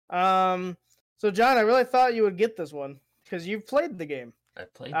 So, John, I really thought you would get this one because you've played the game. I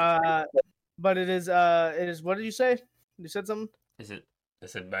played but it is, what did you say? You said something? I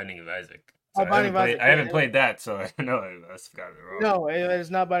said Binding of Isaac. So Binding of Isaac. I haven't played that, so I know I must have got it wrong. No, it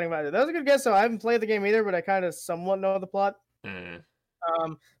is not Binding of Isaac. That was a good guess, though. I haven't played the game either, but I kind of somewhat know the plot. Mm.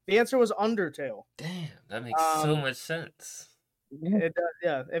 The answer was Undertale. Damn, that makes so much sense. It does,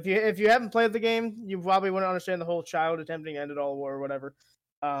 yeah. If you haven't played the game, you probably wouldn't understand the whole child attempting to end it all war or whatever.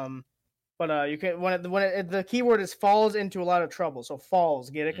 But you can the keyword is falls into a lot of trouble. So falls,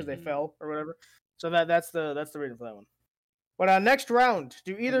 get it because they fell or whatever. So that's the reason for that one. But next round,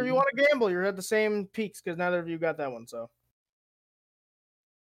 do either of you want to gamble? You're at the same peaks because neither of you got that one. So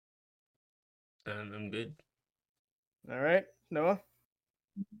I'm good. all right, Noah.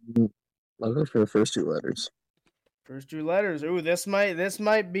 I'll go for the first two letters. First two letters. Ooh, this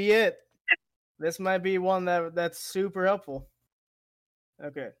might be it. This might be one that's super helpful.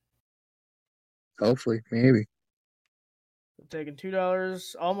 Okay. Hopefully, maybe. Taking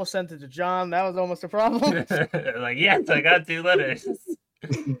 $2. Almost sent it to John. That was almost a problem. Like, yes, I got 2 letters.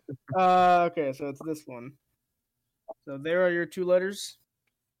 Okay, so it's this one. So there are your 2 letters.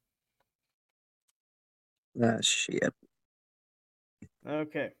 Ah, shit.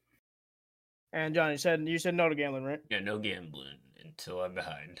 Okay. And John, you said no to gambling, right? Yeah, no gambling until I'm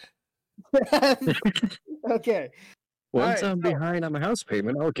behind. Okay. Once I'm behind on my house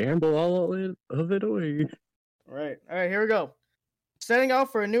payment, I'll gamble all of it away. Right. All right, here we go. Setting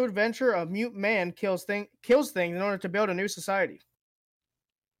out for a new adventure, a mute man kills things in order to build a new society.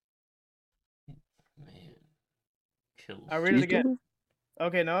 Man. Kills. I'll read it again.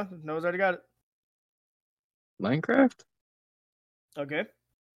 Okay, Noah's already got it. Minecraft? Okay.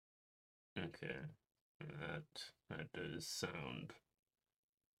 Okay. That does sound.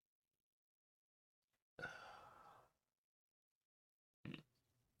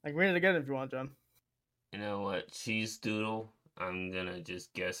 I can read it again if you want, John. You know what? Cheese doodle. I'm gonna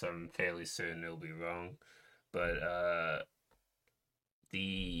just guess. I'm fairly certain it'll be wrong, but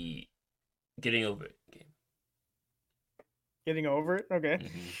the getting over it game. Getting over it. Okay.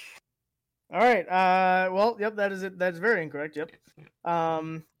 Mm-hmm. All right. Well, yep. That is it. That's very incorrect. Yep.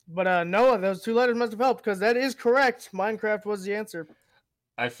 But Noah, those 2 letters must have helped because that is correct. Minecraft was the answer.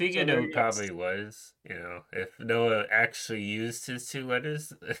 I figured it probably was. You know, if Noah actually used his 2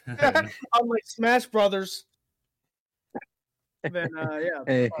 letters. Unlike Smash Brothers. Then yeah.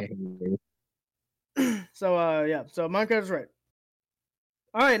 Hey. So yeah. So Minecraft is right.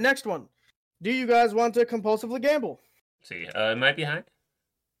 All right. Next one. Do you guys want to compulsively gamble? See, am I behind?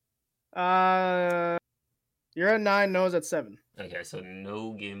 You're at 9. Noah's at 7. Okay, so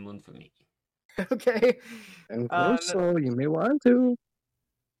no gambling for me. Okay. And close, so you may want to.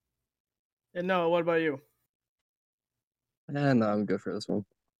 And Noah, what about you? No, I'm good for this one.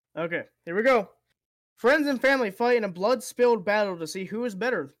 Okay, here we go. Friends and family fight in a blood-spilled battle to see who is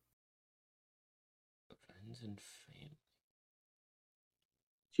better. Friends and family.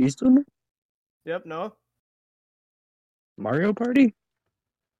 Cheese doodle? Yep, Noah. Mario Party?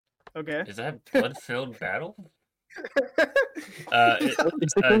 Okay. Is that blood-filled battle?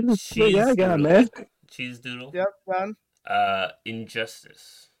 Cheese yeah, I got it, man. Cheese doodle. Yep, John.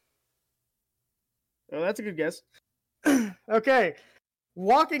 Injustice. Oh, that's a good guess. Okay.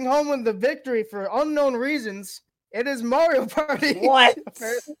 Walking home with the victory for unknown reasons, it is Mario Party. What?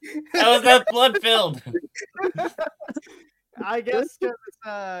 How is that blood-filled? I guess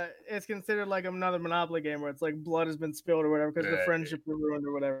because it's considered like another Monopoly game where it's like blood has been spilled or whatever because the friendship was ruined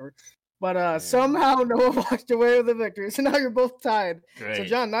or whatever. But somehow Noah walked away with the victory, so now you're both tied. Great. So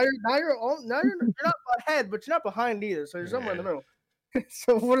John, now you're not ahead, but you're not behind either. So you're somewhere in the middle.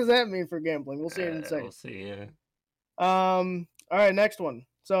 So what does that mean for gambling? We'll see it in a second. We'll see. Yeah. All right, next one.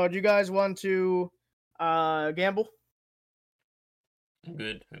 So do you guys want to gamble? I'm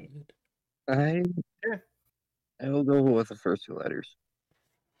good. I will go with the first 2 letters.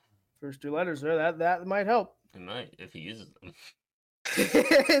 First 2 letters, that might help. It might if he uses them.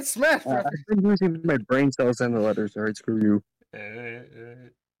 It's Smash Brothers. I've been using my brain cells and the letters. All right, screw you. Okay,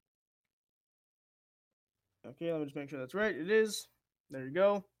 let me just make sure that's right. It is. There you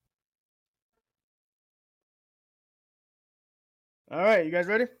go. All right, you guys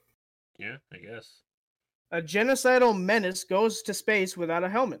ready? Yeah, I guess. A genocidal menace goes to space without a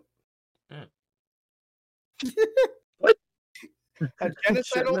helmet. What? A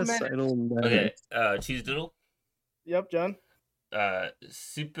genocidal menace. Okay, Cheese Doodle? Yep, John.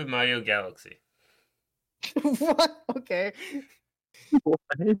 Super Mario Galaxy. What? Okay. What?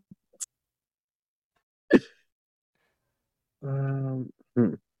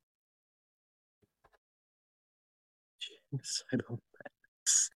 Genocidal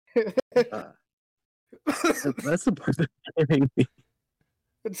that's the part that's getting me.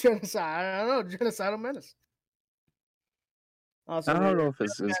 Genocide. I don't know. Genocidal menace. Also, I don't know if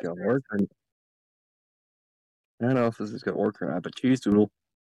this is gonna work. I don't know if this is gonna work or not. But Cheese Doodle.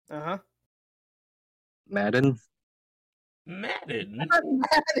 Uh-huh. Madden. Madden.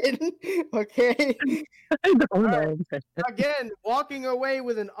 Madden. Okay. I don't All know. Again, walking away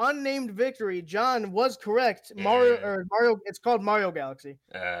with an unnamed victory. John was correct. Yeah. Mario. It's called Mario Galaxy.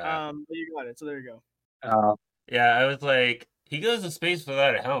 Uh, But you got it. So there you go. yeah, I was like, he goes to space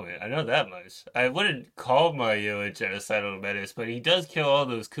without a helmet. I know that much. I wouldn't call Mario a genocidal menace, but he does kill all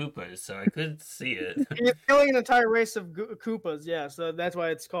those Koopas, so I could see it. He's killing an entire race of Koopas. Yeah, so that's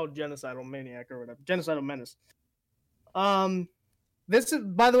why it's called Genocidal Maniac or whatever. Genocidal Menace. This is,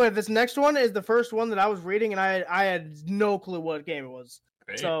 by the way, this next one is the first one that I was reading, and I had no clue what game it was.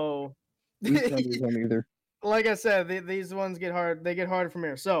 Great. So, Either. like I said, these ones get hard. They get harder from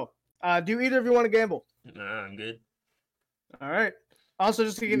here. So, do either of you want to gamble? Nah, I'm good. All right. Also,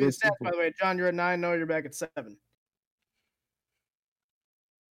 just to give you the stats, by the way, John, you're at 9. Noah, you're back at 7.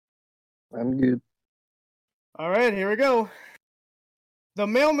 I'm good. All right, here we go. The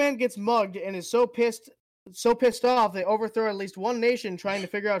mailman gets mugged and is so pissed off they overthrow at least one nation trying to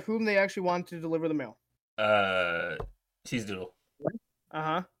figure out whom they actually want to deliver the mail. Cheese Doodle.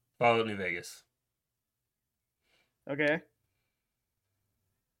 Uh-huh. Fallout New Vegas. Okay.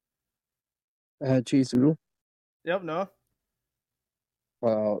 Cheese Doodle. Yep, no.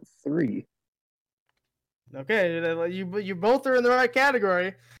 3. Okay, you both are in the right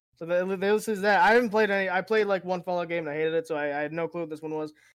category. So this is that. I haven't played any. I played like one Fallout game and I hated it, so I had no clue what this one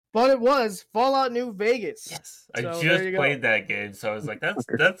was. But it was Fallout New Vegas. Yes, So I just played that game, so I was like, that's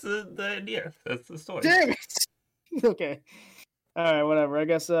the idea. That's the story. Dang it. Okay. All right, whatever. I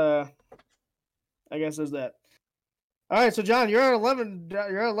guess there's that. All right, so John, you're at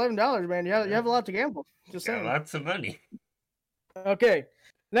 $11, man. You have a lot to gamble. Just saying. Got lots of money. Okay.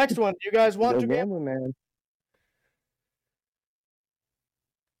 Next one. You guys want to gamble? Man.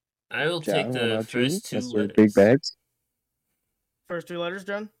 I will take the first 2 letters. Big bags. First 2 letters,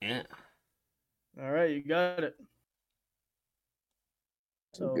 John? Yeah. All right, you got it.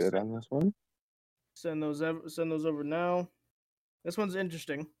 So good on this one. Send those over now. This one's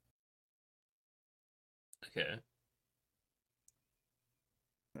interesting. Okay.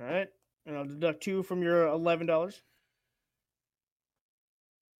 All right, and I'll deduct 2 from your $11.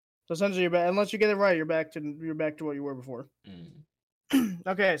 So essentially, you're back. Unless you get it right, you're back to what you were before.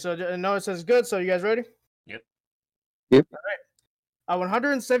 Okay, so Noah says good. So you guys ready? Yep. All right. A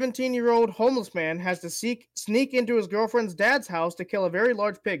 117-year-old homeless man has to sneak into his girlfriend's dad's house to kill a very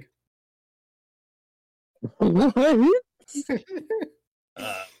large pig. What?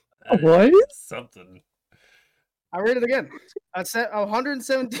 What? Something. I'll read it again. A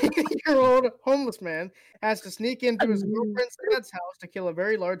 117-year-old homeless man has to sneak into his girlfriend's dad's house to kill a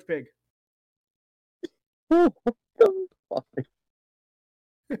very large pig.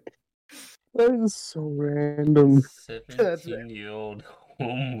 That is so random. 17-year-old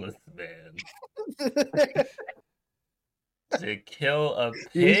homeless man to kill a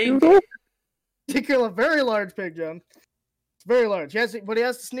pig. To kill a very large pig, John. It's very large. But he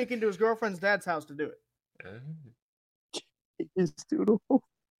has to sneak into his girlfriend's dad's house to do it. Cheese Doodle.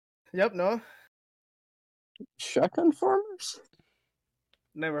 Yep, Noah. Shotgun farmers?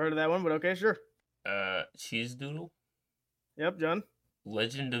 Never heard of that one, but okay, sure. Cheese Doodle. Yep, John.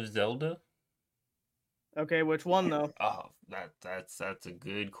 Legend of Zelda. Okay, which one though? Oh, that's a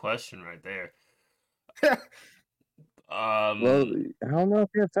good question right there. Well, I don't know if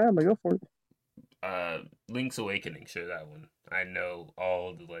you have time, but go for it. Link's Awakening, sure, that one. I know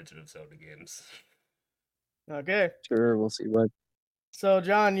all the Legend of Zelda games. Okay. Sure, we'll see what. So,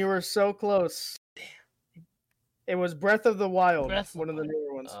 John, you were so close. Damn. It was Breath of the Wild, one of the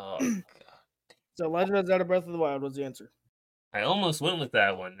newer ones. Oh, God. So, Legend of Zelda Breath of the Wild was the answer. I almost went with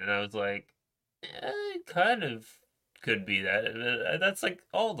that one, and I was like, it kind of could be that. That's like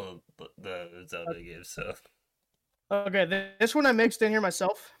all the Zelda games, so. Okay, this one I mixed in here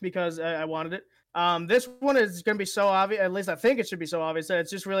myself because I wanted it. This one is going to be so obvious, at least I think it should be so obvious, that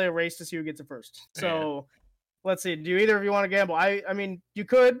it's just really a race to see who gets it first. So, Let's see. Do either of you want to gamble? I mean, you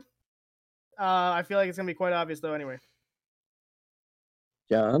could. I feel like it's going to be quite obvious, though, anyway.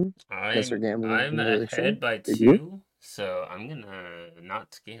 John? I'm ahead by 2, so I'm going to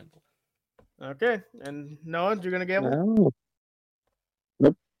not gamble. Okay, and Noah, you're going to gamble? No.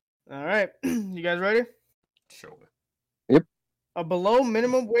 Nope. All right. You guys ready? Sure. Yep. A below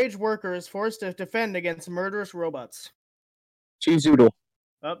minimum wage worker is forced to defend against murderous robots. Cheese Doodle.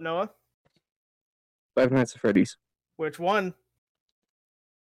 Up, Noah. Five Nights at Freddy's. Which one?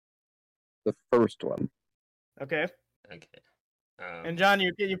 The first one. Okay. Okay. And John,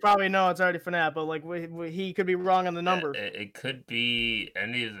 you probably know it's already FNAF, but like he could be wrong on the number. It could be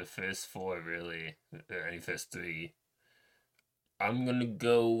any of the first 4, really. Any first 3. I'm gonna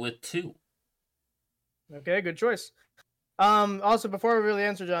go with 2. Okay, good choice. Also, before I really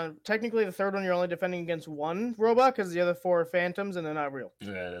answer, John, technically the third one you're only defending against one robot because the other four are phantoms and they're not real.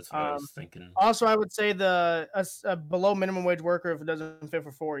 Yeah, that's what I was thinking. Also, I would say a below minimum wage worker if it doesn't fit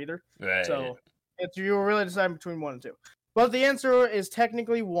for 4 either. Right. So you were really deciding between 1 and 2. But the answer is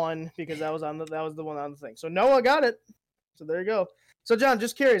technically 1 because that was the one on the thing. So Noah got it. So there you go. So John,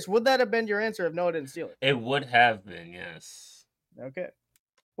 just curious, would that have been your answer if Noah didn't steal it? It would have been, yes. Okay.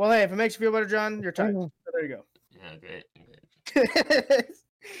 Well, hey, if it makes you feel better, John, you're tied. So there you go. Yeah, great.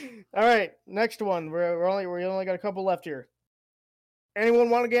 All right, next one. We only got a couple left here. Anyone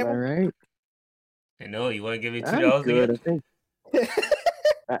want to gamble? All right. Hey, Noah, you want to give me I'm $2 good. again?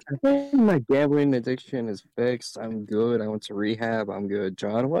 I think my gambling addiction is fixed. I'm good. I went to rehab. I'm good.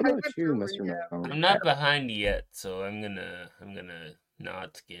 John, what about you, Mr. No? I'm not behind yet, so I'm gonna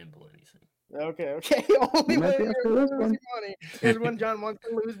not gamble anything. Okay. Only when you're losing money is when John wants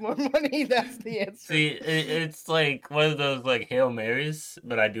to lose more money. That's the answer. See, it's like one of those like Hail Marys,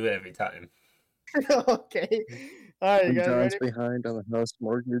 but I do it every time. Okay. All right, you guys John's ready? behind on the house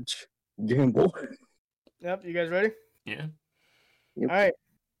mortgage. Gamble. Yep. You guys ready? Yeah. Yep. All right.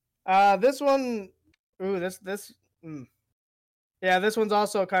 This one. Ooh, this. Yeah, this one's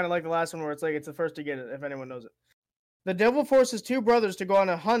also kind of like the last one where it's like it's the first to get it if anyone knows it. The devil forces 2 brothers to go on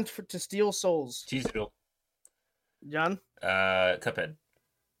a hunt to steal souls. Cheese doodle. John? Cuphead.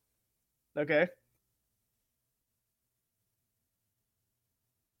 Okay.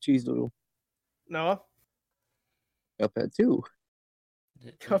 Cheese doodle. Noah? Cuphead 2.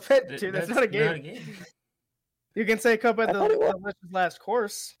 Cuphead 2? That's not a game. Not a game. You can say Cuphead I thought it was. the last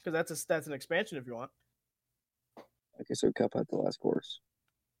course because that's an expansion if you want. Okay, so Cuphead the last course.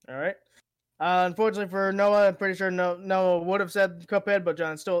 All right. Unfortunately for Noah, I'm pretty sure Noah would have said Cuphead, but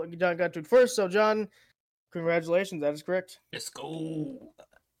John got to it first. So John, congratulations, that is correct. Let's go.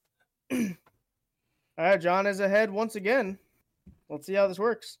 All right, John is ahead once again. Let's see how this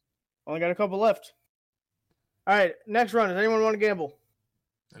works. Only got a couple left. All right, next round. Does anyone want to gamble?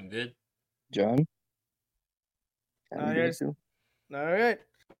 I'm good. John? All right.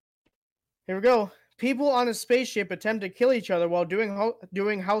 Here we go. People on a spaceship attempt to kill each other while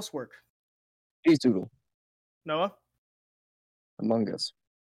doing housework. Cheese doodle. Noah? Among Us.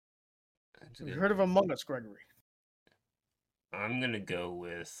 Have you heard of Among Us, Gregory? I'm gonna go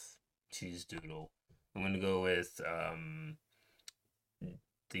with Cheese Doodle. I'm gonna go with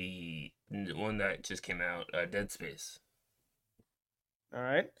the one that just came out, Dead Space. All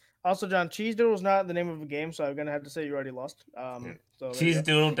right. Also, John, Cheese Doodle is not the name of a game, so I'm gonna have to say you already lost. So Cheese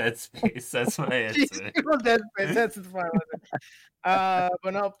Doodle, Dead Space. That's my answer. Cheese Doodle, Dead Space. That's the final answer.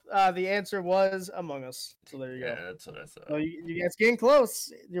 But no, the answer was Among Us. So there you go. Yeah, that's what I thought. So you guys getting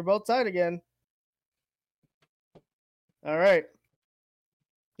close. You're both tied again. All right.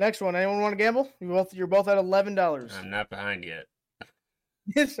 Next one. Anyone want to gamble? You're both at $11. I'm not behind yet.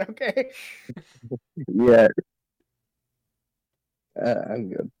 It's okay. Yeah. I'm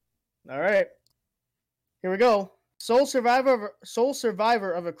good. All right. Here we go. Sole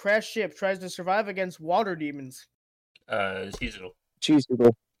survivor of a crashed ship tries to survive against water demons. Cheese Doodle. Cheese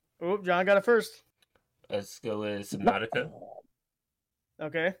doodle. Oh, John got it first. Let's go with Subnautica.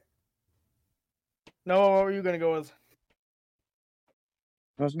 Okay. Noah, what were you gonna go with?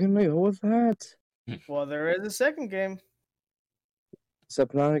 I was gonna go with that. Well, there is a second game.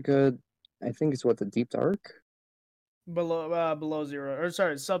 Subnautica, I think it's what, the Deep Dark? Below zero. Or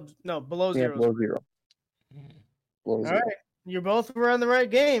sorry, below Yeah, zero. below zero. Below All zero. right. You both were on the right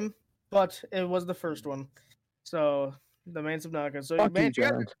game, but it was the first one. So the main Subnautica. So Fuck man,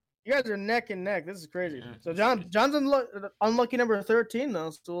 John. you guys are neck and neck. This is crazy. Yeah, So John's unlucky number 13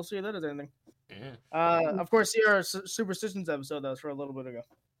 though. So we'll see if that is anything. Yeah. Of course, see our superstitions episode that was for a little bit ago.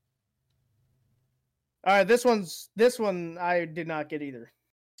 All right, this one I did not get either.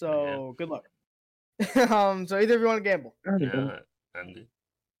 So good luck. So either of you want to gamble? Yeah, I'm good.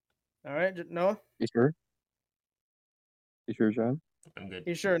 All right, Noah. You sure? You sure, John? I'm good.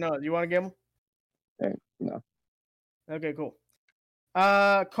 You sure? No. Do you want to gamble? Hey, no. Okay, cool.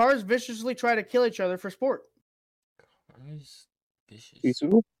 Cars viciously try to kill each other for sport. Cars vicious. Cheese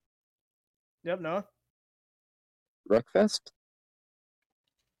doodle. Yep, Noah. Wreckfest.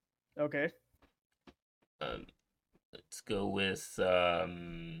 Okay. Let's go with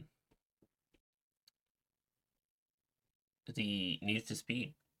the Need for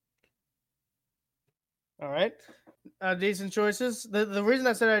Speed. All right. Decent choices. The reason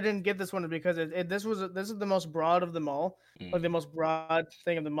I said I didn't get this one is because this is the most broad of them all, like the most broad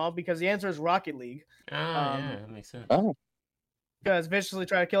thing of them all, because the answer is Rocket League. Yeah, that makes sense. Oh. Because viciously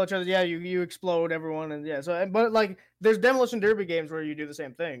try to kill each other. Yeah, you explode everyone, and yeah. So, but like, there's demolition derby games where you do the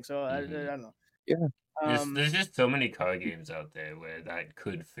same thing. So I don't know. Yeah. There's just so many card games out there where that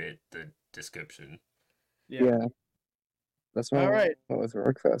could fit the description. Yeah. That's why All right. I went with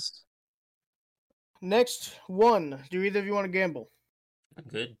Rockfest. Next one. Do either of you want to gamble? I'm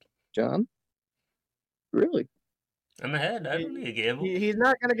good. John? Really? I'm ahead. I don't need a gamble. He's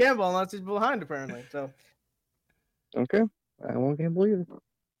not going to gamble unless he's behind, apparently. So. Okay. I won't gamble either.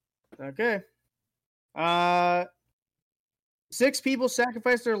 Okay. 6 people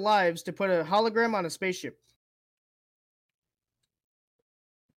sacrificed their lives to put a hologram on a spaceship.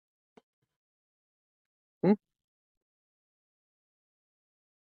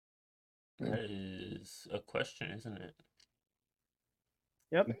 That is a question, isn't it?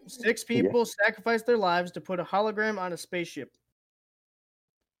 Yep. 6 people sacrificed their lives to put a hologram on a spaceship.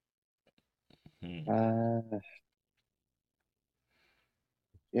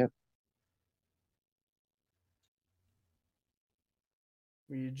 Yep.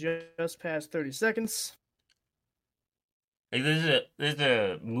 We just passed 30 seconds. Like there's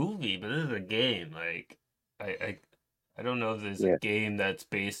a movie, but this is a game. Like I don't know if there's a game that's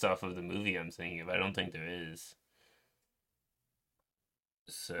based off of the movie I'm thinking of. I don't think there is.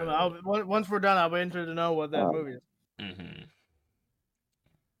 So once we're done, I'll be interested to know what that movie is. Mm-hmm.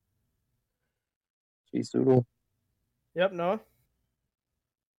 Cheese Doodle. Yep, Noah.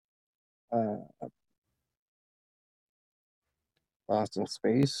 Lost in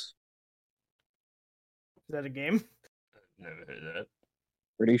Space. Is that a game? Never heard that.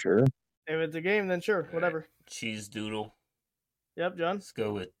 Pretty sure. If it's a game, then sure, whatever. Cheese Doodle. Yep, John. Let's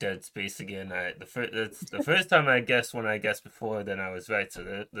go with Dead Space again. That's the first time I guessed when I guessed before, then I was right.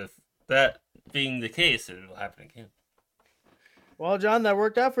 So that being the case, it will happen again. Well, John, that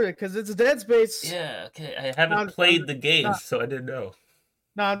worked out for you because it's a Dead Space. Yeah, okay. I haven't played the game, so I didn't know.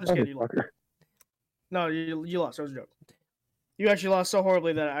 No, I'm just kidding. You lost. No, you lost. That was a joke. You actually lost so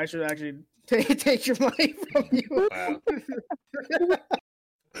horribly that I should actually take your money from you. Wow.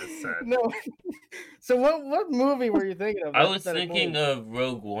 That's sad. No. So what movie were you thinking of? I was thinking of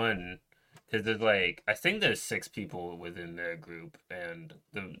Rogue One, because I think there's 6 people within their group, and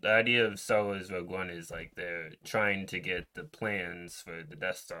the idea of Star Wars Rogue One is like they're trying to get the plans for the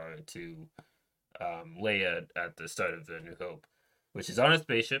Death Star to Leia at the start of the New Hope, which is on a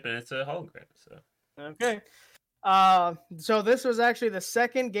spaceship and it's a hologram. So okay. So this was actually the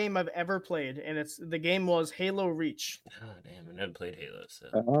second game I've ever played, and the game was Halo Reach. Oh damn, I never played Halo.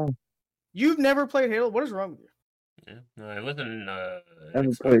 So You've never played Halo? What is wrong with you? Yeah, no, I wasn't an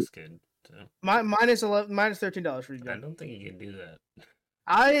Xbox kid. So. Minus $13 for you. I don't think you can do that.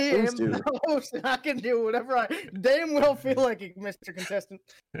 I am the host, and I can do whatever I damn well feel like it, Mr. Contestant.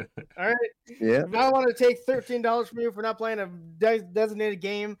 All right? Yeah. If I want to take $13 from you for not playing a designated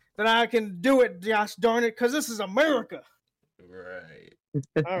game, then I can do it, gosh darn it, because this is America. Right.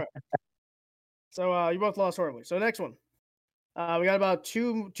 All right. So you both lost horribly. So next one. We got about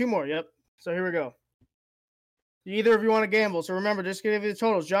two more. Yep. So here we go. Either of you want to gamble. So remember, just give you the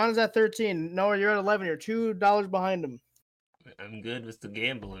totals. John is at 13. Noah, you're at 11. You're $2 behind him. I'm good with the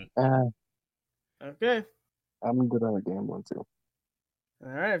gambling. Okay. I'm good on the gambling too.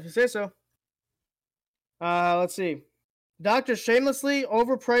 All right, if you say so. Let's see. Doctor shamelessly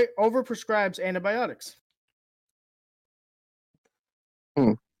overprescribes antibiotics.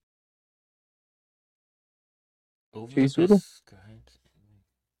 Overprescribed.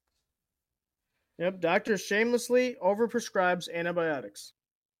 Yep, doctor shamelessly overprescribes antibiotics.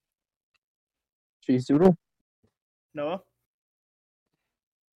 Cheese Doodle. Noah.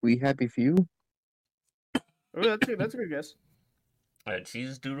 We Happy Few. Oh, that's a good guess.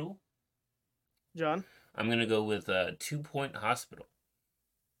 Cheese Doodle. John. I'm gonna go with 2 Point Hospital.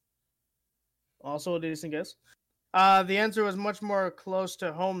 Also a decent guess. The answer was much more close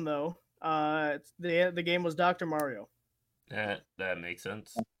to home though. The game was Dr. Mario. That makes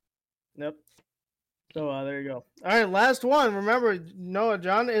sense. Yep. So there you go. All right, last one. Remember, Noah,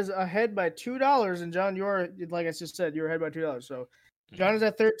 John is ahead by $2, and John, you're like I just said, you're ahead by $2. So John is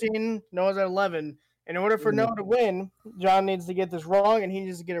at 13, Noah's at 11. In order for Noah to win, John needs to get this wrong, and he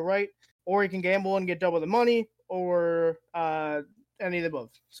needs to get it right, or he can gamble and get double the money, or any of the above.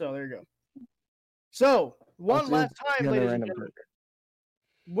 So there you go. So one last time, ladies and gentlemen,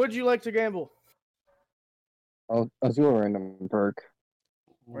 would you like to gamble? I'll do a random perk.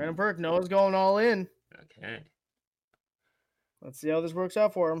 Random perk. Noah's going all in. Okay. Let's see how this works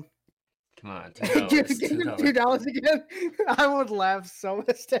out for him. Come on, $2 again. I would laugh so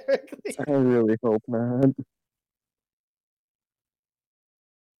hysterically. I really hope not.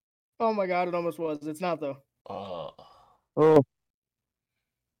 Oh my god, it almost was. It's not though. Oh. What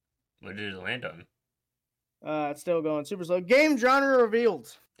did it land on? It's still going super slow. Game genre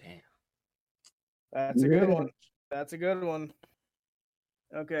revealed. Damn. That's a good one. That's a good one.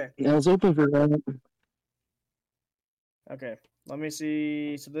 Okay. I was hoping for that. Okay. Let me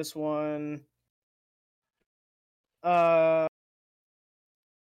see. So this one.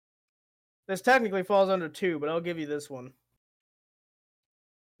 This technically falls under 2, but I'll give you this one.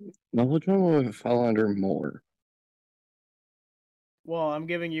 Now, which one would fall under more? Well, I'm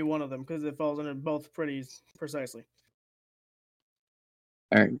giving you one of them because it falls under both pretty precisely.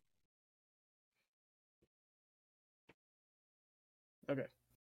 All right. Okay.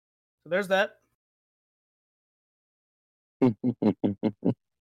 So there's that. I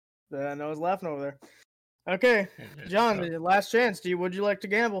know I was laughing over there. Okay, John, last chance. Would you like to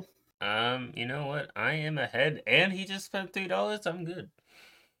gamble? You know what? I am ahead, and he just spent $3. I'm good.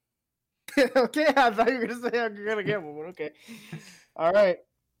 Okay, I thought you were gonna say you're gonna gamble, but okay. All right.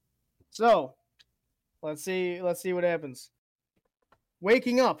 So, let's see what happens.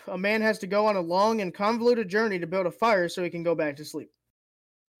 Waking up, a man has to go on a long and convoluted journey to build a fire so he can go back to sleep.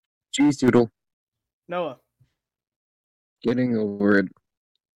 Cheese doodle. Noah. Getting over it.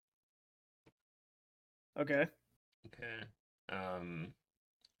 Okay.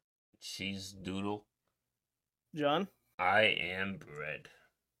 Cheese doodle. John. I am bread.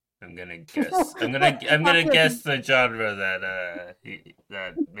 I'm gonna guess. I'm gonna guess the genre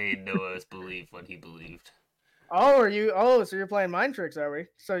that made Noah believe what he believed. So you're playing mind tricks, are we?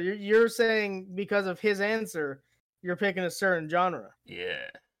 So you're saying because of his answer, you're picking a certain genre. Yeah.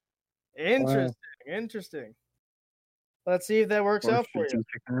 Interesting. Let's see if that works out for you.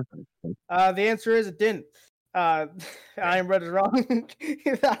 The answer is it didn't. I am bread is wrong.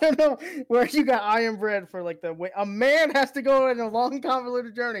 I don't know where you got I am bread for like the way a man has to go on a long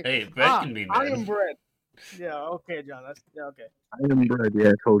convoluted journey. Hey, bread can be man. I am bread. Yeah, okay, John. That's okay. I am bread,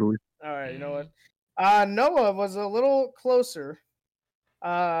 yeah, totally. All right, you know what? Noah was a little closer,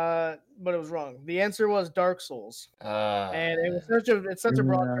 but it was wrong. The answer was Dark Souls, and it was such a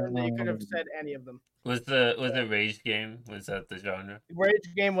broad term that you could have said any of them. Was the Rage game? Was that the genre?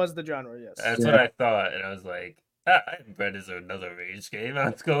 Rage game was the genre, yes. That's what I thought, and I was like, bread is another Rage game.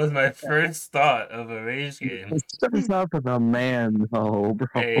 Let's go with my first thought of a Rage game. It starts off with a man, though, bro.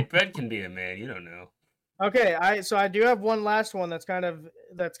 Hey, bread can be a man. You don't know. Okay, I do have one last one that's kind of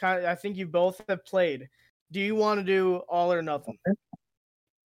I think you both have played. Do you want to do all or nothing?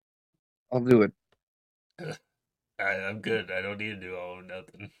 I'll do it. I'm good. I don't need to do all or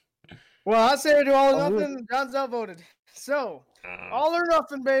nothing. Well, I say we do all or nothing. John's outvoted. So, all or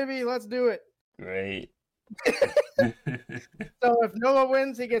nothing, baby. Let's do it. Great. So if Noah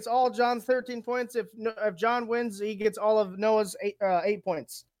wins, he gets all John's 13 points. If John wins, he gets all of Noah's 8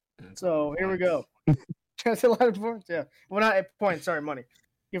 points. So here we go. That's a lot of points. Yeah. Well, not 8 points. Sorry, money.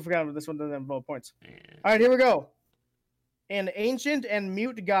 You forgot this one doesn't involve points. Yeah. All right, here we go. An ancient and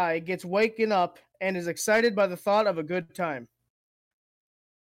mute guy gets waken up and is excited by the thought of a good time.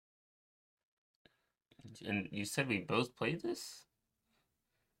 And you said we both played this?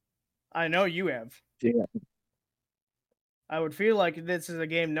 I know you have. Yeah. I would feel like this is a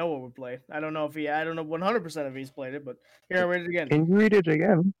game Noah would play. I don't know 100% if he's played it, but here, I'll read it again. Can you read it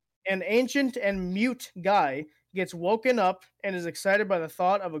again? An ancient and mute guy gets woken up and is excited by the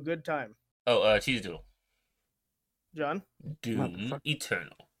thought of a good time. Oh, Cheese Doodle. John? Doom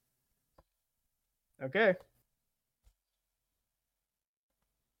Eternal. Okay.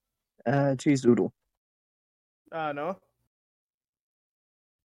 Cheese doodle. No.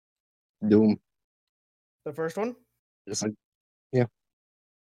 Doom. The first one? Yeah.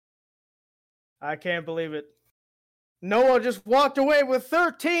 I can't believe it. Noah just walked away with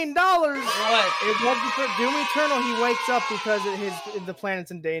 $13. What? It wasn't for Doom Eternal. He wakes up because the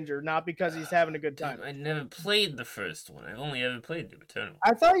planet's in danger, not because he's having a good time. Dude, I never played the first one. I only ever played Doom Eternal.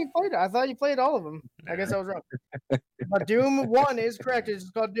 I thought you played it. I thought you played all of them. I guess I was wrong. But Doom 1 is correct.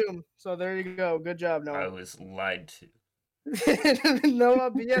 It's called Doom. So there you go. Good job, Noah. I was lied to. Noah,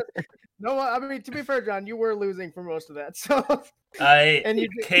 yes. Noah, I mean, to be fair, John, you were losing for most of that. So I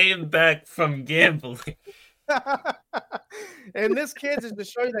came back from gambling. And this, kids, is to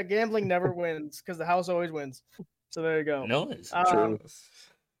show you that gambling never wins because the house always wins. So there you go. No, it's true.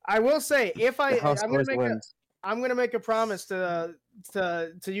 I will say, I'm gonna make a promise to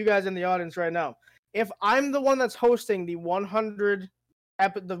you guys in the audience right now. If I'm the one that's hosting the 100th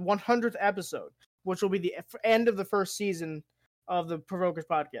episode, which will be the end of the first season of the Provokers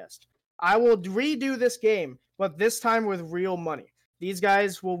podcast, I will redo this game, but this time with real money. These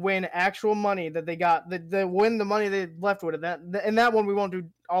guys will win actual money that they got. They win the money they left with it. In that one, we won't do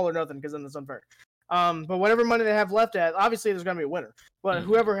all or nothing because then it's unfair. But whatever money they have left obviously there's going to be a winner. But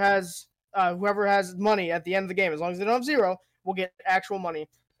whoever has money at the end of the game, as long as they don't have zero, will get actual money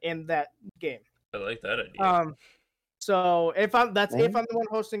in that game. I like that idea. So if I'm the one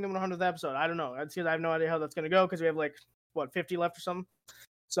hosting the 100th episode, I don't know. That's because I have no idea how that's gonna go because we have 50 left or something.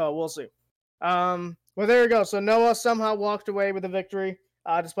 So we'll see. Well, there you go. So Noah somehow walked away with a victory,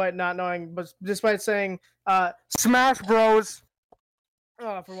 despite not knowing, but despite saying "Smash Bros"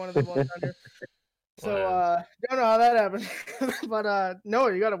 for one of the ones on here. So don't know how that happened, but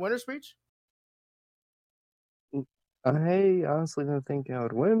Noah, you got a winner speech? I honestly didn't think I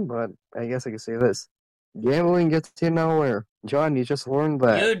would win, but I guess I could say this: gambling gets you nowhere. John, you just learned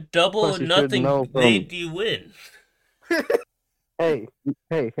that. Your double Plus, you nothing made you win. Hey!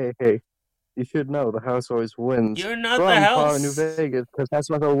 You should know the house always wins. You're not from the house. Fallout New Vegas, because that's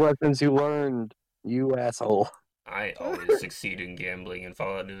one of the lessons you learned. You asshole. I always succeed in gambling in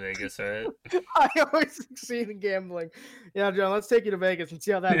Fallout New Vegas, right? I always succeed in gambling. Yeah, John, let's take you to Vegas and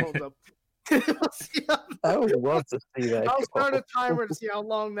see how that holds up. I would love to see that. I'll start a timer to see how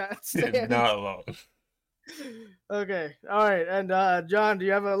long that stands. Not long. Okay, all right. And John, do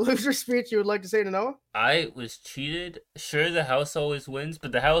you have a loser speech you would like to say to Noah? I was cheated. Sure, the house always wins,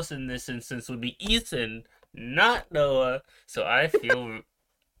 but the house in this instance would be Ethan, not Noah. So I feel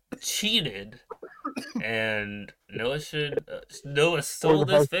cheated, and Noah stole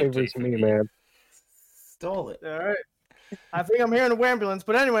this victory from me, man. Stole it. All right. I think I'm hearing a ambulance,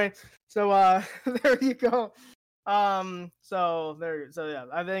 but anyway. So there you go. So yeah,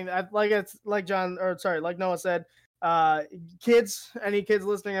 I think like Noah said, any kids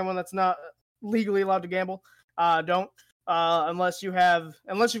listening, anyone that's not legally allowed to gamble, don't, unless you've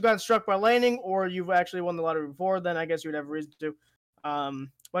gotten struck by lightning or you've actually won the lottery before, then I guess you would have a reason to.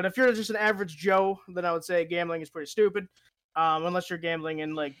 But if you're just an average Joe, then I would say gambling is pretty stupid. Unless you're gambling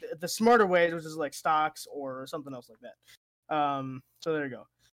in like the smarter ways, which is like stocks or something else like that. So there you go.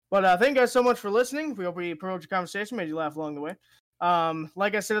 But thank you guys so much for listening. We hope we provoked your conversation, made you laugh along the way.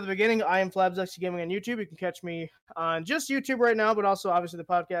 Like I said at the beginning, I am FlabsXD Gaming on YouTube. You can catch me on just YouTube right now, but also obviously the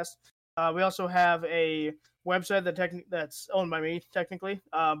podcast. We also have a website that's owned by me technically.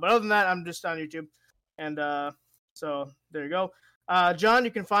 But other than that, I'm just on YouTube. And so there you go. John,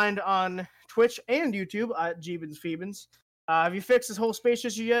 you can find on Twitch and YouTube at Jeebins Phoebins. Have you fixed this whole space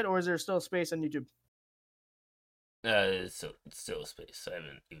issue yet, or is there still space on YouTube? It's still space. I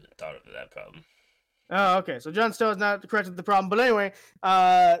haven't even thought of that problem. Oh, okay. So John still has not corrected the problem. But anyway,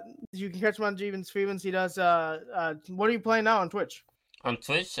 you can catch him on Jeebins Phoebins. He does, what are you playing now on Twitch? On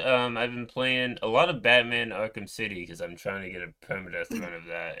Twitch, I've been playing a lot of Batman Arkham City because I'm trying to get a permadeath run of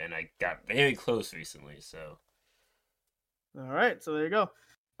that, and I got very close recently, so. All right, so there you go.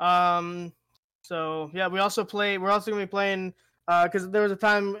 So yeah, we're also gonna be playing because there was a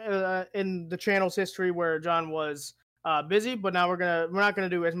time in the channel's history where John was busy, but now we're not gonna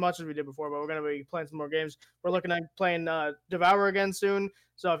do as much as we did before, but we're gonna be playing some more games. We're looking at playing Devour again soon.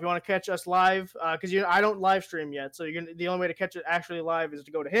 So if you want to catch us live, because I don't live stream yet, so the only way to catch it actually live is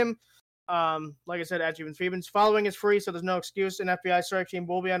to go to him. Like I said, at Jeebins Phoebins. Following is free, so there's no excuse. An FBI strike team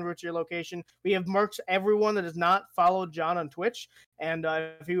will be en route to your location. We have marked everyone that has not followed John on Twitch, and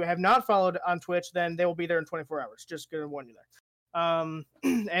if you have not followed on Twitch, then they will be there in 24 hours. Just gonna warn you there.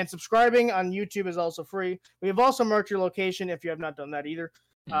 And subscribing on YouTube is also free. We have also marked your location if you have not done that either.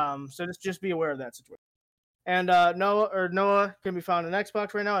 So just be aware of that situation. And Noah can be found on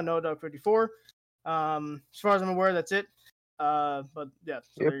Xbox right now at NoahDog54. As far as I'm aware, that's it. But yeah,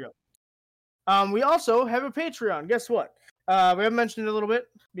 so there you go. We also have a Patreon. Guess what? We haven't mentioned it a little bit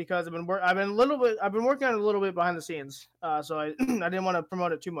because I've been working on it a little bit behind the scenes. So I didn't want to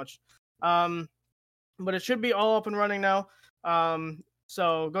promote it too much. But it should be all up and running now.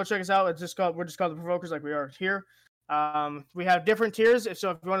 So go check us out. We're just called the Provokers, like we are here. We have different tiers. If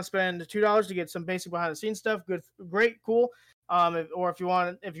you want to spend $2 to get some basic behind the scenes stuff, great, cool. If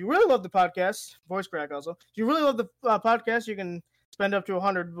you really love the podcast, voice crack also. If you really love the podcast, you can spend up to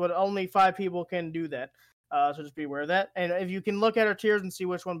 100, but only 5 people can do that. So just be aware of that. And if you can look at our tiers and see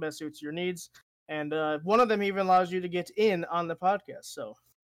which one best suits your needs, and one of them even allows you to get in on the podcast. So,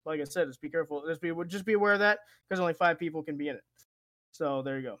 like I said, just be careful. Just be aware of that because only 5 people can be in it. So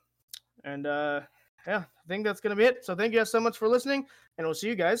there you go. And yeah, I think that's gonna be it. So thank you guys so much for listening, and we'll see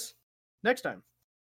you guys next time.